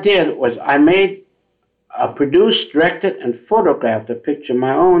what I did was I produced, directed, and photographed a picture of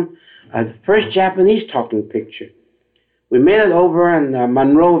my own, the first Japanese talking picture. We made it over in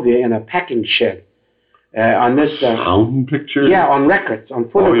Monrovia in a packing shed. On this sound picture? Yeah, on records, on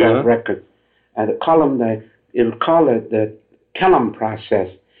photograph records. And it'll call it the Kellum process.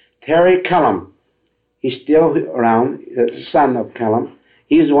 Terry Kellum, he's still around, the son of Kellum.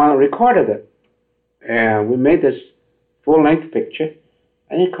 He's the one that recorded it. And we made this full-length picture.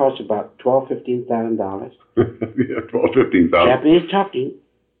 I think it cost about $12,000, $15,000. Yeah, $12,000, $15,000. Japanese talking.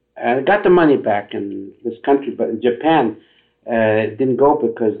 And I got the money back in this country, but in Japan, it didn't go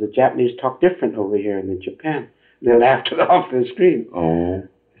because the Japanese talk different over here than in Japan. They laughed it off the screen. Oh.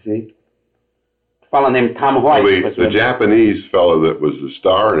 See? A fellow named Tom White. Well, the Japanese fellow that was the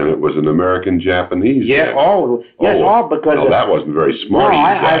star, and it was an American-Japanese. Yeah, all because... No, that wasn't very smart,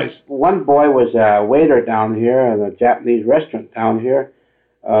 guys. One boy was a waiter down here at a Japanese restaurant down here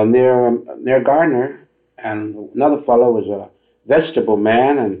near Gardner, and another fellow was a vegetable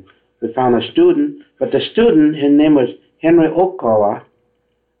man, and we found a student, but the student, his name was Henry Okawa.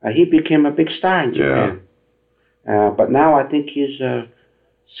 He became a big star in Japan. Yeah. But now I think he's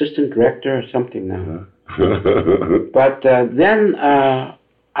assistant director or something now. But then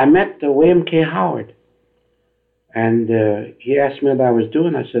I met William K. Howard, and he asked me what I was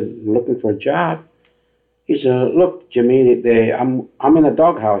doing. I said, I'm looking for a job. He said, look, Jimmy, I'm in a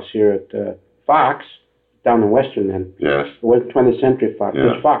doghouse here at Fox, down in Western End. Yes. It was 20th Century Fox. It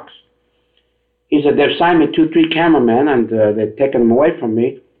was Fox. He said, they've signed me 2-3 cameramen, and they've taken them away from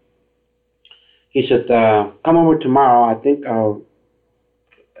me. He said, come over tomorrow. I think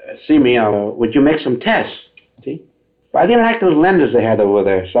see me. Would you make some tests? See? But I didn't like those lenses they had over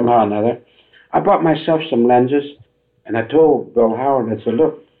there, somehow or another. I bought myself some lenses, and I told Bill Howard, I said,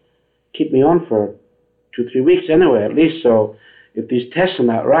 look, keep me on for 2-3 weeks anyway, at least, so if these tests are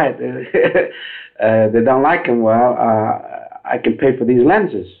not right, they don't like them well, I can pay for these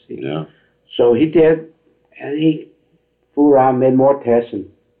lenses. Yeah. So he did, and he fooled around, made more tests, and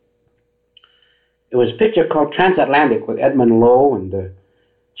it was a picture called Transatlantic with Edmund Lowe and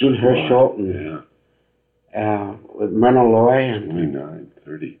Gene Herschel and with Myrna Loy. And 29,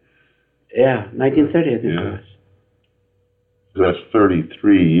 30. Yeah, 1930, I think it was. That's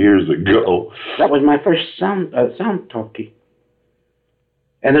 33 years ago. That was my first sound talkie.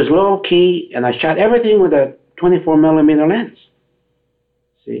 And there's low key, and I shot everything with a 24mm lens.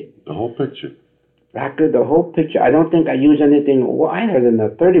 See? The whole picture. Practically the whole picture. I don't think I used anything wider than a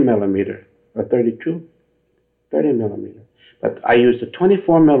 30mm or 32. 30mm. But I used a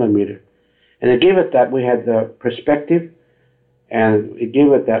 24mm. And it gave it that, we had the perspective, and it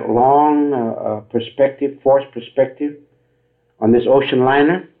gave it that long perspective, forced perspective on this ocean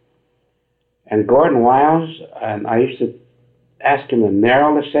liner. And Gordon Wiles, and I used to ask him to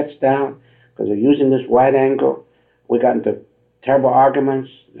narrow the sets down because they're using this wide angle. We got into terrible arguments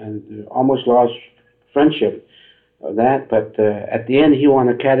and almost lost friendship of that. But at the end, he won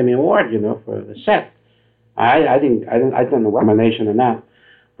an Academy Award, you know, for the set. I don't know what combination or not,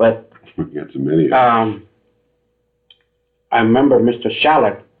 but We got so many. I remember Mr.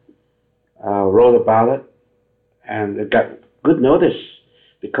 Shallot wrote about it, and it got good notice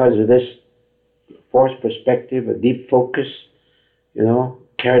because of this forced perspective, a deep focus,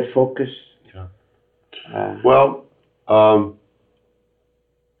 carried focus. Yeah. Well, lens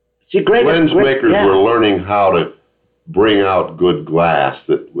makers were learning how to bring out good glass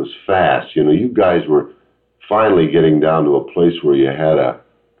that was fast. You guys were finally getting down to a place where you had a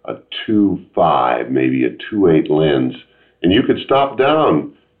 2.5, maybe a 2.8 lens, and you could stop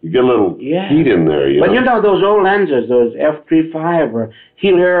down. You get a little heat in there. But those old lenses, those f3.5 or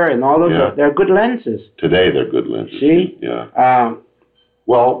Helier and all those, they're good lenses. Today they're good lenses. See? Yeah.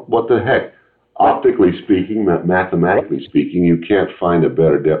 Well, what the heck? Optically speaking, mathematically speaking, you can't find a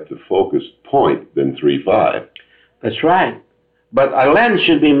better depth of focus point than 3.5. That's right. But a lens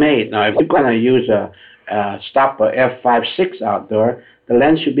should be made. Now, if you're going to use stop a f5.6 outdoor, the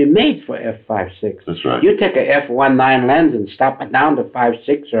lens should be made for f5.6. That's right. You take a f1.9 lens and stop it down to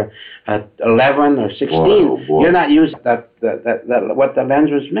 5.6 or 11 or 16. Boy. You're not using that what the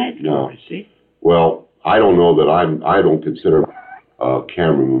lens was made for, you see? Well, I don't know that I don't consider a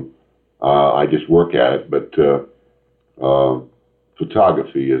cameraman. I just work at it, but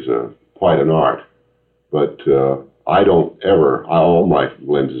photography is quite an art. But I don't ever, all my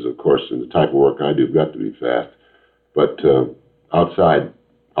lenses, of course, and the type of work I do, have got to be fast. But outside,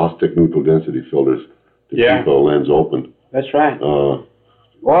 I'll stick neutral density filters to keep a lens open. That's right. Well,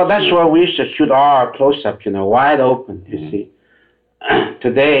 that's where we used to shoot all our close-ups, wide open, you see.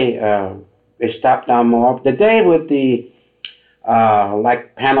 Today, they stopped down more. The day with the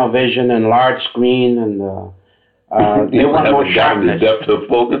like panel vision and large screen and they want more sharpness. The depth of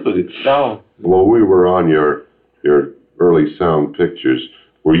focus. No. Well, we were on your early sound pictures.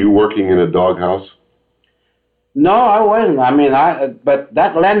 Were you working in a doghouse? No, I wasn't. But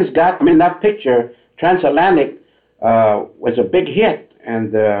that lens that picture, Transatlantic, was a big hit,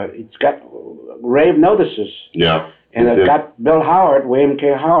 and it's got rave notices. Yeah. And it got Bill Howard, William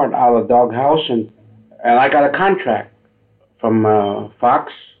K. Howard, out of the doghouse, and I got a contract from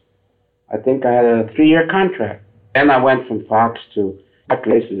Fox. I think I had a 3-year contract. And I went from Fox to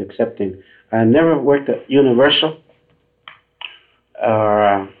places accepting. I never worked at Universal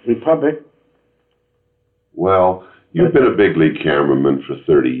or Republic. Well, you've been a big league cameraman for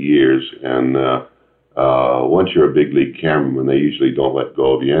 30 years, and once you're a big league cameraman, they usually don't let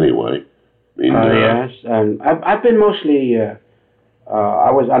go of you anyway. Yes, and I've been mostly,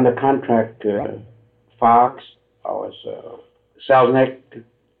 I was under contract Fox, I was Selznick,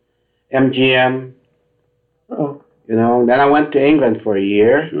 MGM, then I went to England for a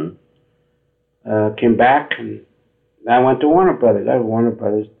year, came back, and I went to Warner Brothers. I was Warner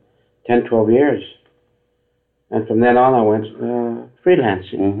Brothers 10, 12 years. And from then on, I went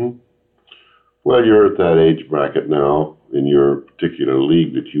freelancing. Mm-hmm. Well, you're at that age bracket now in your particular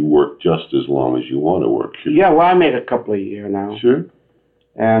league that you work just as long as you want to work. Yeah, well, I made a couple of years now. Sure.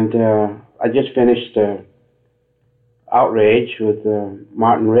 And I just finished Outrage with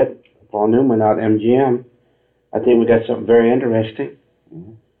Martin Ritt, Paul Newman out at MGM. I think we got something very interesting.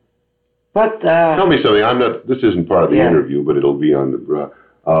 Mm-hmm. But tell me something. This isn't part of the interview, but it'll be on the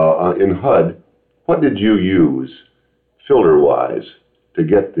in HUD. What did you use, filter-wise, to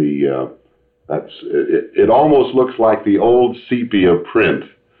get the? It almost looks like the old sepia print.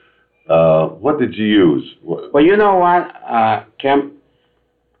 What did you use? Well, you know what, Kemp?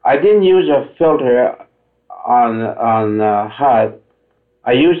 I didn't use a filter on HUD.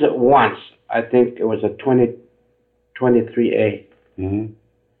 I used it once. I think it was a 23A. Mm-hmm.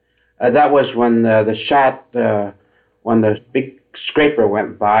 That was when the shot, when the big scraper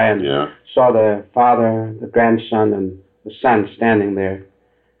went by and saw the father, the grandson, and the son standing there.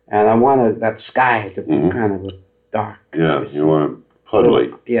 And I wanted that sky to be kind of dark. Yeah, you want it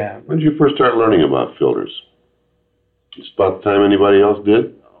puddly. Yeah. When did you first start learning about filters? It's about the time anybody else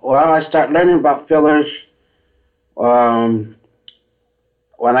did? Well, I started learning about filters when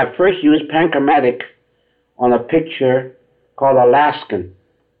I first used panchromatic on a picture called Alaskan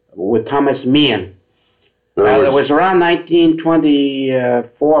with Thomas Meehan. It was around 1924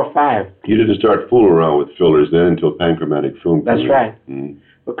 or 5. You didn't start fooling around with filters then until panchromatic film came. That's right. Mm-hmm.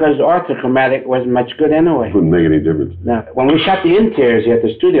 Because orthochromatic wasn't much good anyway. Wouldn't make any difference. Now, when we shot the interiors here at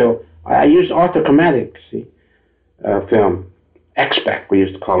the studio, I used orthochromatic, film. X-Spec, we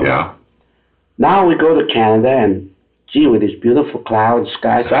used to call it. Yeah. Now we go to Canada and, gee, with these beautiful clouds,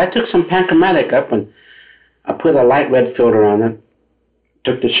 skies. So I took some panchromatic up and I put a light red filter on it,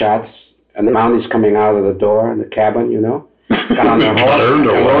 took the shots, and the mounties coming out of the door in the cabin, got on their horse and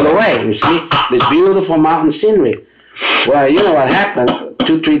rode away. You see, this beautiful mountain scenery. Well, you know what happened?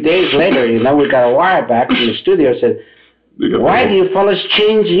 2-3 days later, you know, we got a wire back from the studio. Said, why do you fellas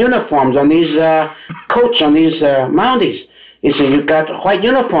change uniforms on these coats on these Mounties? He said, you've got white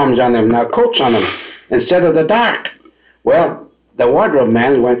uniforms on them, now coats on them, instead of the dark. Well, the wardrobe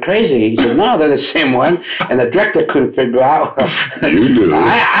man went crazy. He said, no, they're the same one. And the director couldn't figure out. You do.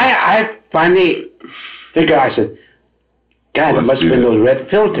 I finally figured, I said, God, it must have been those red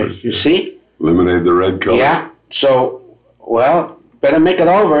filters, you see? Eliminate the red color. Yeah. So, well, better make it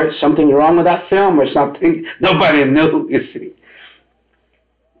over. Something wrong with that film or something. Nobody knew, you see.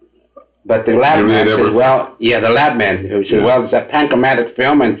 But the lab man said, well, the lab man who said, well, it's a panchromatic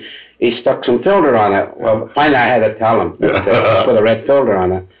film, and he stuck some filter on it. Well, finally I had to tell him to put a red filter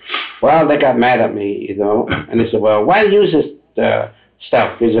on it. Well, they got mad at me, you know, and they said, well, why use this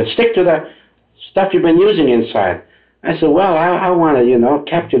stuff? He said, stick to the stuff you've been using inside. I said, well, I want to, you know,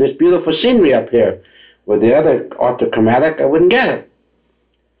 capture this beautiful scenery up here. With the other orthochromatic, I wouldn't get it.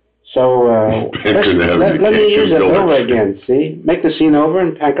 So let me use it over again, see? Make the scene over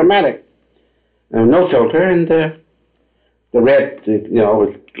in panchromatic. No filter, and the red, you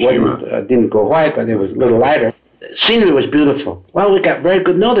know, didn't go white, but it was a little lighter. The scenery was beautiful. Well, we got very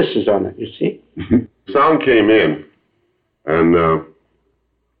good notices on it, you see? Sound came in, and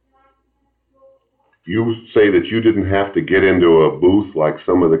you say that you didn't have to get into a booth like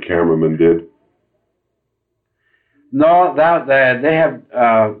some of the cameramen did? No, they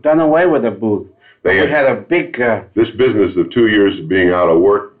have done away with the booth. We had a big... this business of 2 years of being out of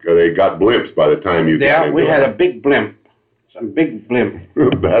work, they got blimps by the time you got into we had a big blimp. Some big blimp.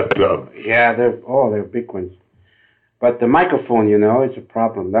 Bathtub. Yeah, they're big ones. But the microphone, you know, is a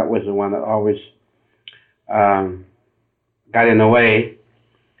problem. That was the one that always got in the way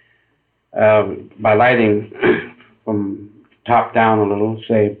by lighting from top down a little,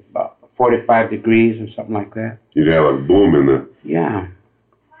 say about 45 degrees or something like that. You'd have a boom in the... Yeah.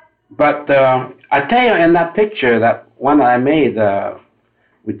 But I tell you, in that picture, that one I made,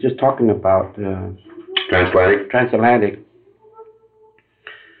 we're just talking about... Transatlantic.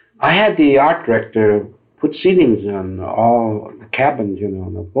 I had the art director put ceilings on all the cabins, you know,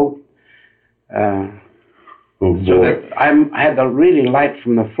 on the boat. So that I had the really light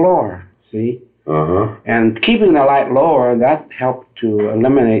from the floor, see? Uh-huh. And keeping the light lower, that helped to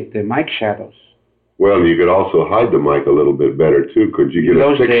eliminate the mic shadows. Well, you could also hide the mic a little bit better, too. Could you get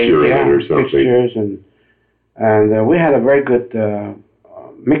a fixture in it or something? Fixtures, and we had a very good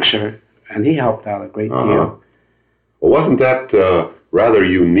mixer, and he helped out a great deal. Well, wasn't that rather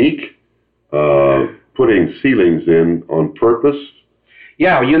unique, putting ceilings in on purpose?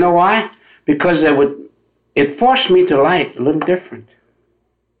 Yeah, you know why? Because it forced me to light a little different.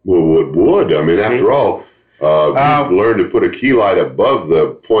 Well, it would. I mean, after all, you've learned to put a key light above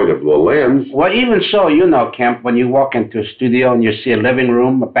the point of the lens. Well, even so, you know, Kemp, when you walk into a studio and you see a living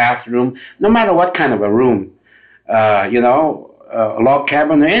room, a bathroom, no matter what kind of a room, you know, a log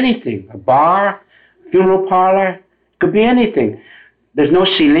cabin or anything, a bar, funeral parlor, could be anything. There's no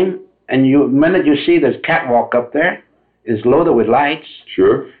ceiling, and the minute you see there's catwalk up there, is loaded with lights.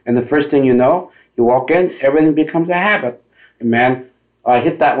 Sure. And the first thing you know, you walk in, everything becomes a habit. And man, I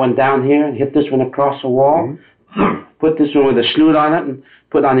hit that one down here and hit this one across the wall. Mm-hmm. Put this one with a snoot on it and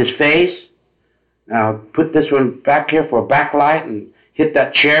put on his face. Now put this one back here for a backlight and hit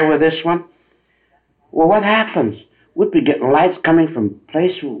that chair with this one. Well, what happens? We'd be getting lights coming from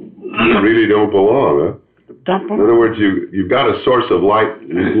places that really don't belong, huh? Don't belong. In other words, you've got a source of light,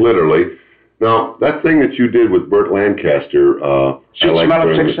 literally. Now, that thing that you did with Burt Lancaster, Sweet Smell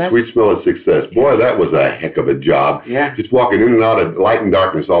of Success? Sweet Smell of Success. Boy, that was a heck of a job. Yeah. Just walking in and out of light and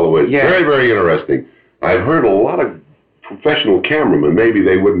darkness all the way. Yeah. Very, very interesting. I've heard a lot of professional cameramen, maybe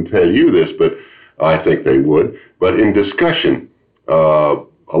they wouldn't tell you this, but I think they would. But in discussion, a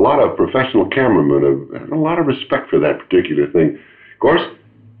lot of professional cameramen have had a lot of respect for that particular thing. Of course,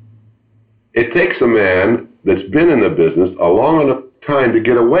 it takes a man that's been in the business a long enough time to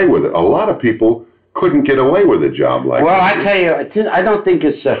get away with it. A lot of people couldn't get away with a job like that. Well, I tell you, I don't think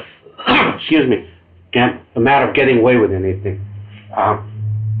it's excuse me, a matter of getting away with anything.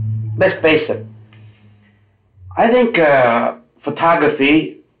 Let's face it. I think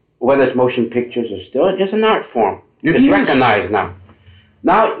photography, whether it's motion pictures or still, is an art form. It's recognized now.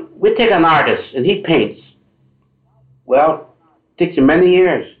 Now, we take an artist and he paints. Well, it takes him many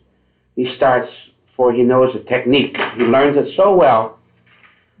years. He starts before he knows the technique. He learns it so well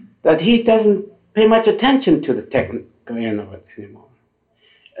that he doesn't pay much attention to the technical end of it anymore.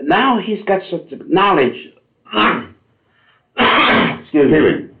 Now he's got such knowledge. Excuse me.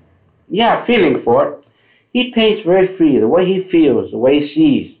 Feeling. Yeah, feeling for it. He paints very free, the way he feels, the way he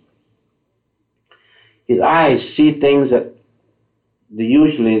sees. His eyes see things that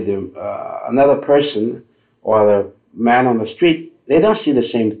usually another person or the man on the street, they don't see the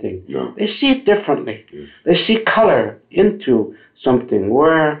same thing. No. They see it differently. Yes. They see color into something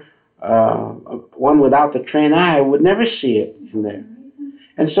where one without the trained eye would never see it in there.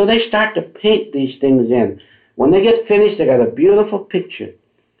 And so they start to paint these things in. When they get finished, they got a beautiful picture.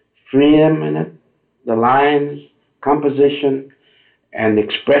 Freedom in it, the lines, composition, and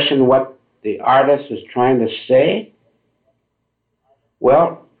expression, what the artist is trying to say.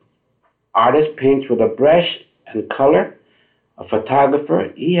 Well, artist paints with a brush and color. A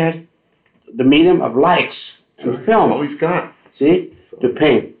photographer, he has the medium of lights and film. All he's got. See, to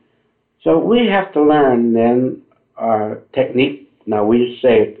paint. So we have to learn then our technique. Now we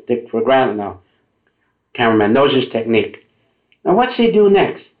say, take for granted now, cameraman knows his technique. Now what's he do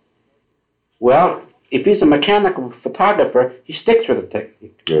next? Well, if he's a mechanical photographer, he sticks with the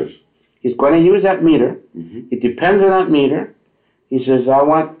technique. Yes. He's going to use that meter. Mm-hmm. It depends on that meter. He says, I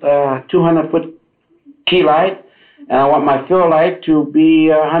want 200-foot key light, and I want my fill light to be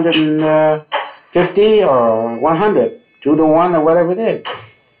 150 or 100, 2 to 1 or whatever it is.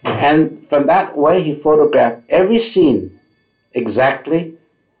 And from that way, he photographed every scene exactly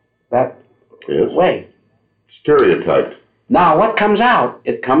that way. Stereotyped. Now, what comes out?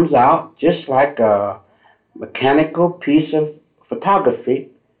 It comes out just like a mechanical piece of photography.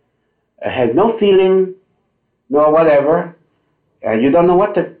 It has no feeling, no whatever. You don't know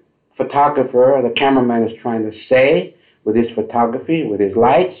what the photographer or the cameraman is trying to say with his photography, with his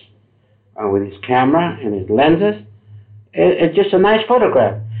lights, with his camera and his lenses. It's just a nice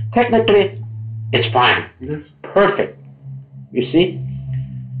photograph. Technically, it's fine. Yes. Perfect. You see?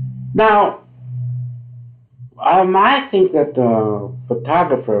 Now, I think that the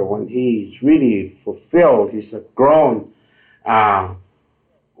photographer, when he's really fulfilled, he's grown,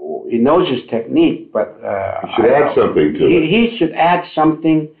 he knows his technique, but he should add something to it. He should add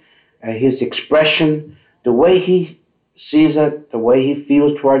something, his expression, the way he sees it, the way he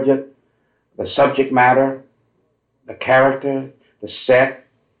feels towards it, the subject matter, the character, the set,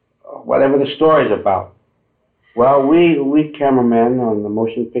 whatever the story is about. Well, we cameramen on the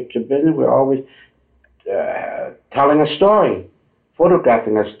motion picture business, we're always telling a story,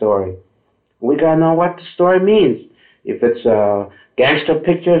 photographing a story. We gotta know what the story means. If it's a gangster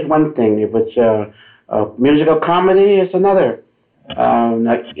picture, it's one thing. If it's a musical comedy, it's another.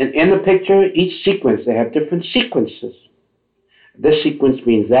 In the picture, each sequence, they have different sequences. This sequence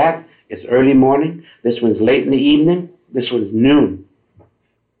means that. It's early morning. This one's late in the evening. This one's noon.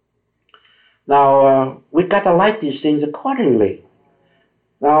 Now, we've got to light these things accordingly.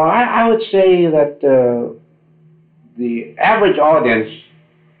 Now, I would say that the average audience,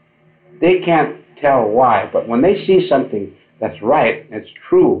 they can't tell why, but when they see something that's right, that's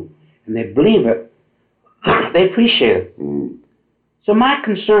true, and they believe it, they appreciate it. Mm. So my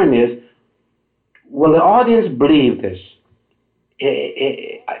concern is, will the audience believe this?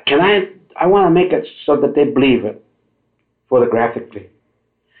 I want to make it so that they believe it photographically.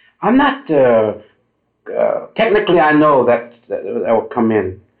 I'm not, technically I know that will come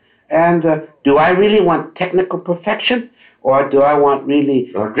in. And do I really want technical perfection, or do I want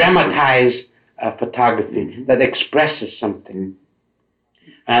really dramatized photography that expresses something?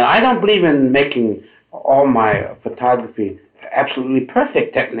 And I don't believe in making all my photography absolutely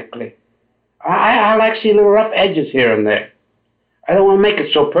perfect technically. I like to see little rough edges here and there. I don't want to make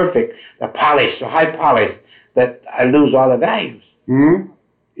it so perfect, the polish, so high polish, that I lose all the values. Hmm?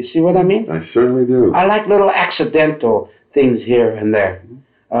 You see what I mean? I certainly do. I like little accidental things here and there,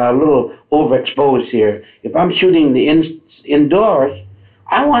 a little overexposed here. If I'm shooting the indoors,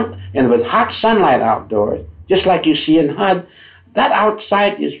 I want, and with hot sunlight outdoors, just like you see in HUD, that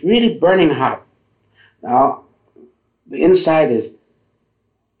outside is really burning hot. Now, the inside is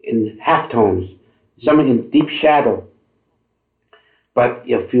in halftones, some in deep shadow, but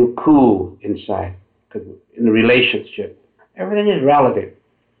you feel cool inside, because in the relationship, everything is relative.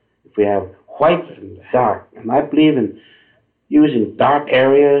 If we have white and dark, and I believe in using dark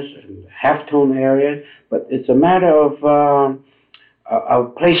areas and halftone areas, but it's a matter of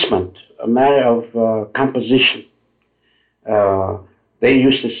placement, a matter of composition. They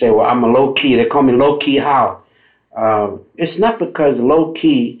used to say, well, I'm a low-key. They call me low-key how? It's not because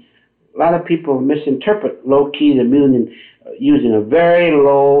low-key, a lot of people misinterpret low-key to mean using a very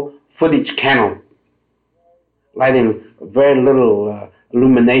low footage Canon, lighting very little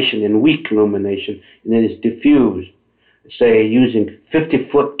illumination and weak illumination, and then it's diffused. Say using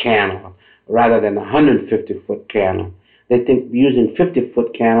 50-foot Canon rather than 150-foot Canon. They think using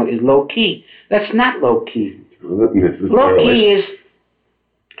 50-foot candle is low key. That's not low key. Not necessarily. Low key is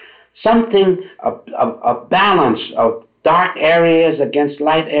something, a balance of dark areas against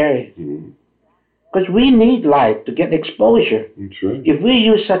light areas. Because we need light to get exposure. That's right. If we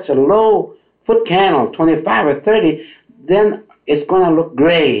use such a low foot candle, 25 or 30, then it's going to look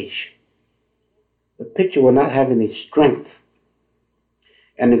grayish. The picture will not have any strength.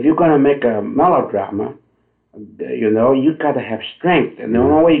 And if you're going to make a melodrama, you've got to have strength. And the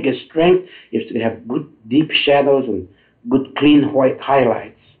only way you get strength is to have good deep shadows and good clean white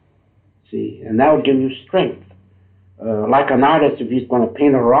highlights. See, and that will give you strength. Like an artist, if he's going to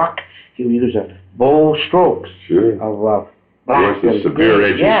paint a rock, he'll use a bold strokes of black and severe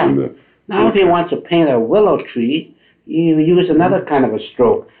edges. Yeah. Now, if he wants to paint a willow tree, you use another kind of a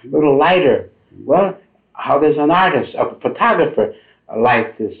stroke, a little lighter. Well, how does an artist, a photographer,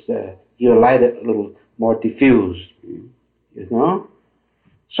 light this? You light it a little more diffused, you know.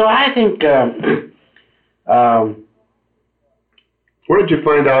 So I think. When did you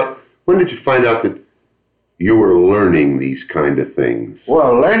find out that you were learning these kind of things?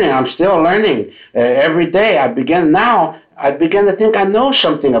 Well, learning. I'm still learning every day. I begin to think I know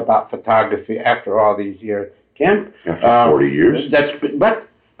something about photography after all these years, Kim. After 40 years. But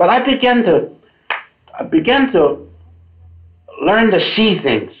I began to learn to see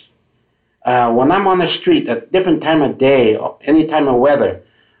things. When I'm on the street at different time of day, or any time of weather,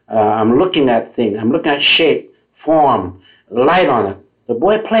 I'm looking at things. I'm looking at shape, form, light on it, the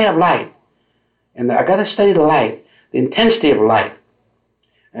play of light. And I got to study the light, the intensity of light.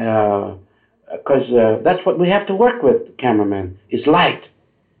 Because that's what we have to work with, cameramen, is light.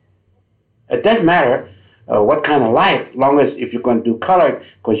 It doesn't matter what kind of light, as long as if you're going to do color,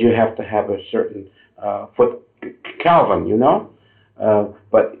 because you have to have a certain foot Kelvin, you know.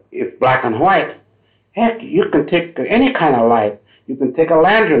 But if black and white, heck, you can take any kind of light. You can take a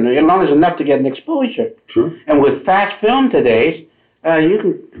lantern, as long as it's enough to get an exposure. Sure. And with fast film today, you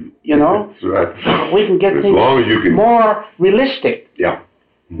can, That's right. we can get as things long as you can. more realistic. Yeah.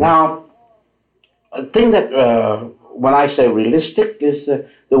 Now, a thing that, when I say realistic, is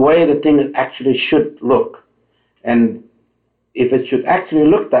the way the thing actually should look. And if it should actually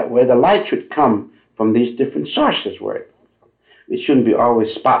look that way, the light should come from these different sources where it shouldn't be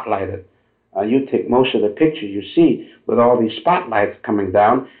always spotlighted. You take most of the pictures you see with all these spotlights coming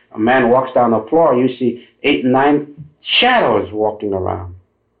down. A man walks down the floor, you see 8 and 9 shadows walking around.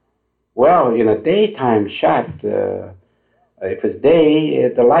 Well, in a daytime shot, if it's day,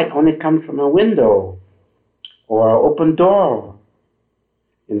 the light only comes from a window or an open door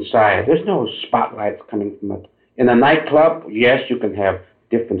inside. There's no spotlights coming from it. In a nightclub, yes, you can have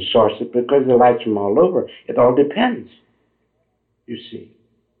different sources because the light's from all over. It all depends, you see.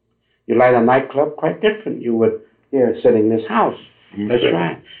 You light a nightclub quite different you would here sitting in this house. Okay. That's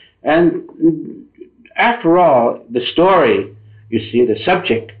right. And after all, the story, you see, the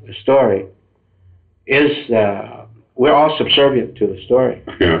subject, the story, is, we're all subservient to the story.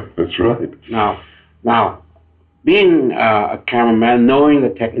 Yeah, that's right. Now, being a cameraman, knowing the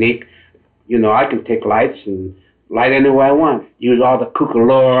technique, I can take lights and light anywhere I want. Use all the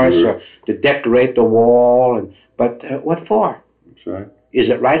cuckolores to decorate the wall, but what for? That's right. Is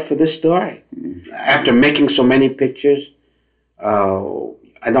it right for this story? After making so many pictures,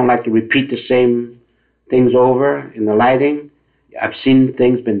 I don't like to repeat the same things over in the lighting. I've seen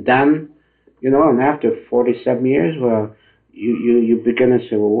things been done, and after 47 years, well, you begin to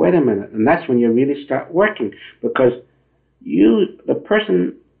say, well, wait a minute. And that's when you really start working, because the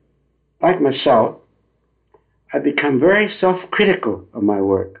person like myself, I become very self-critical of my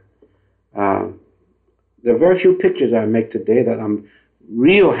work. There are very few pictures I make today that I'm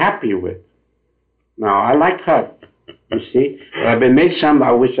real happy with. Now, I like HUD, you see. But I've been made some,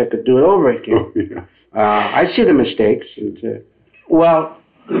 I wish I could do it over again. Oh, yeah. I see the mistakes. And,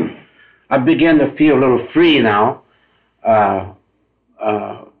 I begin to feel a little free now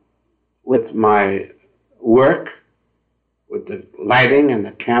with my work, with the lighting and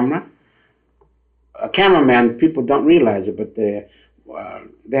the camera. A cameraman, people don't realize it, but they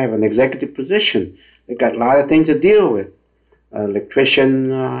have an executive position. They've got a lot of things to deal with.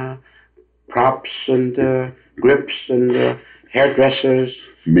 Electrician, props and grips and hairdressers,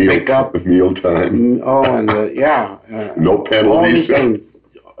 makeup, meal time. all No penalties. these things,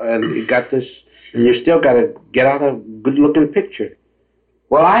 and you got this, and you still got to get out a good-looking picture.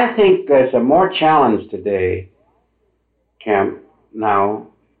 Well, I think there's a more challenge today, Cam, now,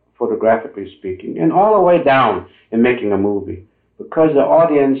 photographically speaking, and all the way down in making a movie, because the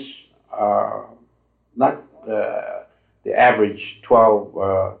audience are not the average 12,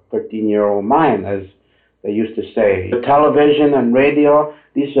 13-year-old mind, as they used to say. The television and radio,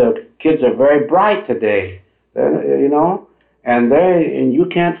 these kids are very bright today, you know, and you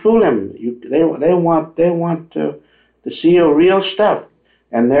can't fool them. They want to see the real stuff,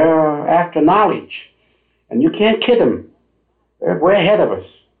 and they're after knowledge, and you can't kid them. They're way ahead of us.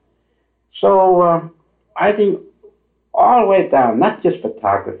 So I think all the way down, not just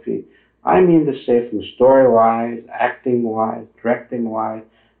photography, I mean to say from story-wise, acting-wise, directing-wise,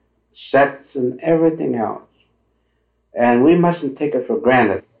 sets and everything else. And we mustn't take it for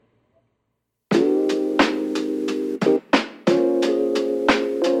granted.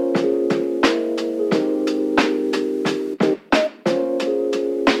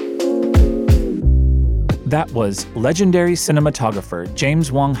 That was legendary cinematographer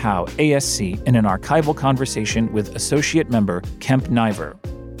James Wong Howe, ASC, in an archival conversation with associate member Kemp Niver.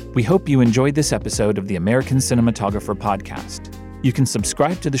 We hope you enjoyed this episode of the American Cinematographer podcast. You can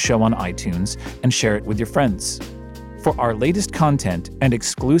subscribe to the show on iTunes and share it with your friends. For our latest content and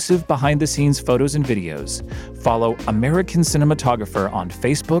exclusive behind-the-scenes photos and videos, follow American Cinematographer on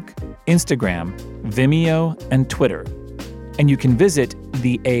Facebook, Instagram, Vimeo, and Twitter. And you can visit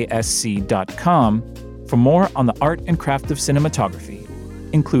theasc.com for more on the art and craft of cinematography,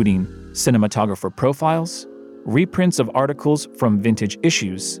 including cinematographer profiles, reprints of articles from vintage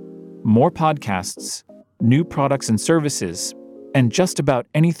issues, more podcasts, new products and services, and just about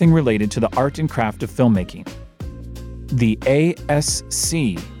anything related to the art and craft of filmmaking.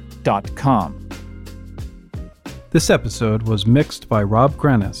 theasc.com. This episode was mixed by Rob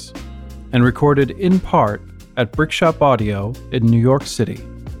Grannis and recorded in part at Brickshop Audio in New York City.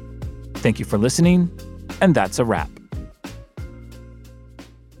 Thank you for listening, and that's a wrap.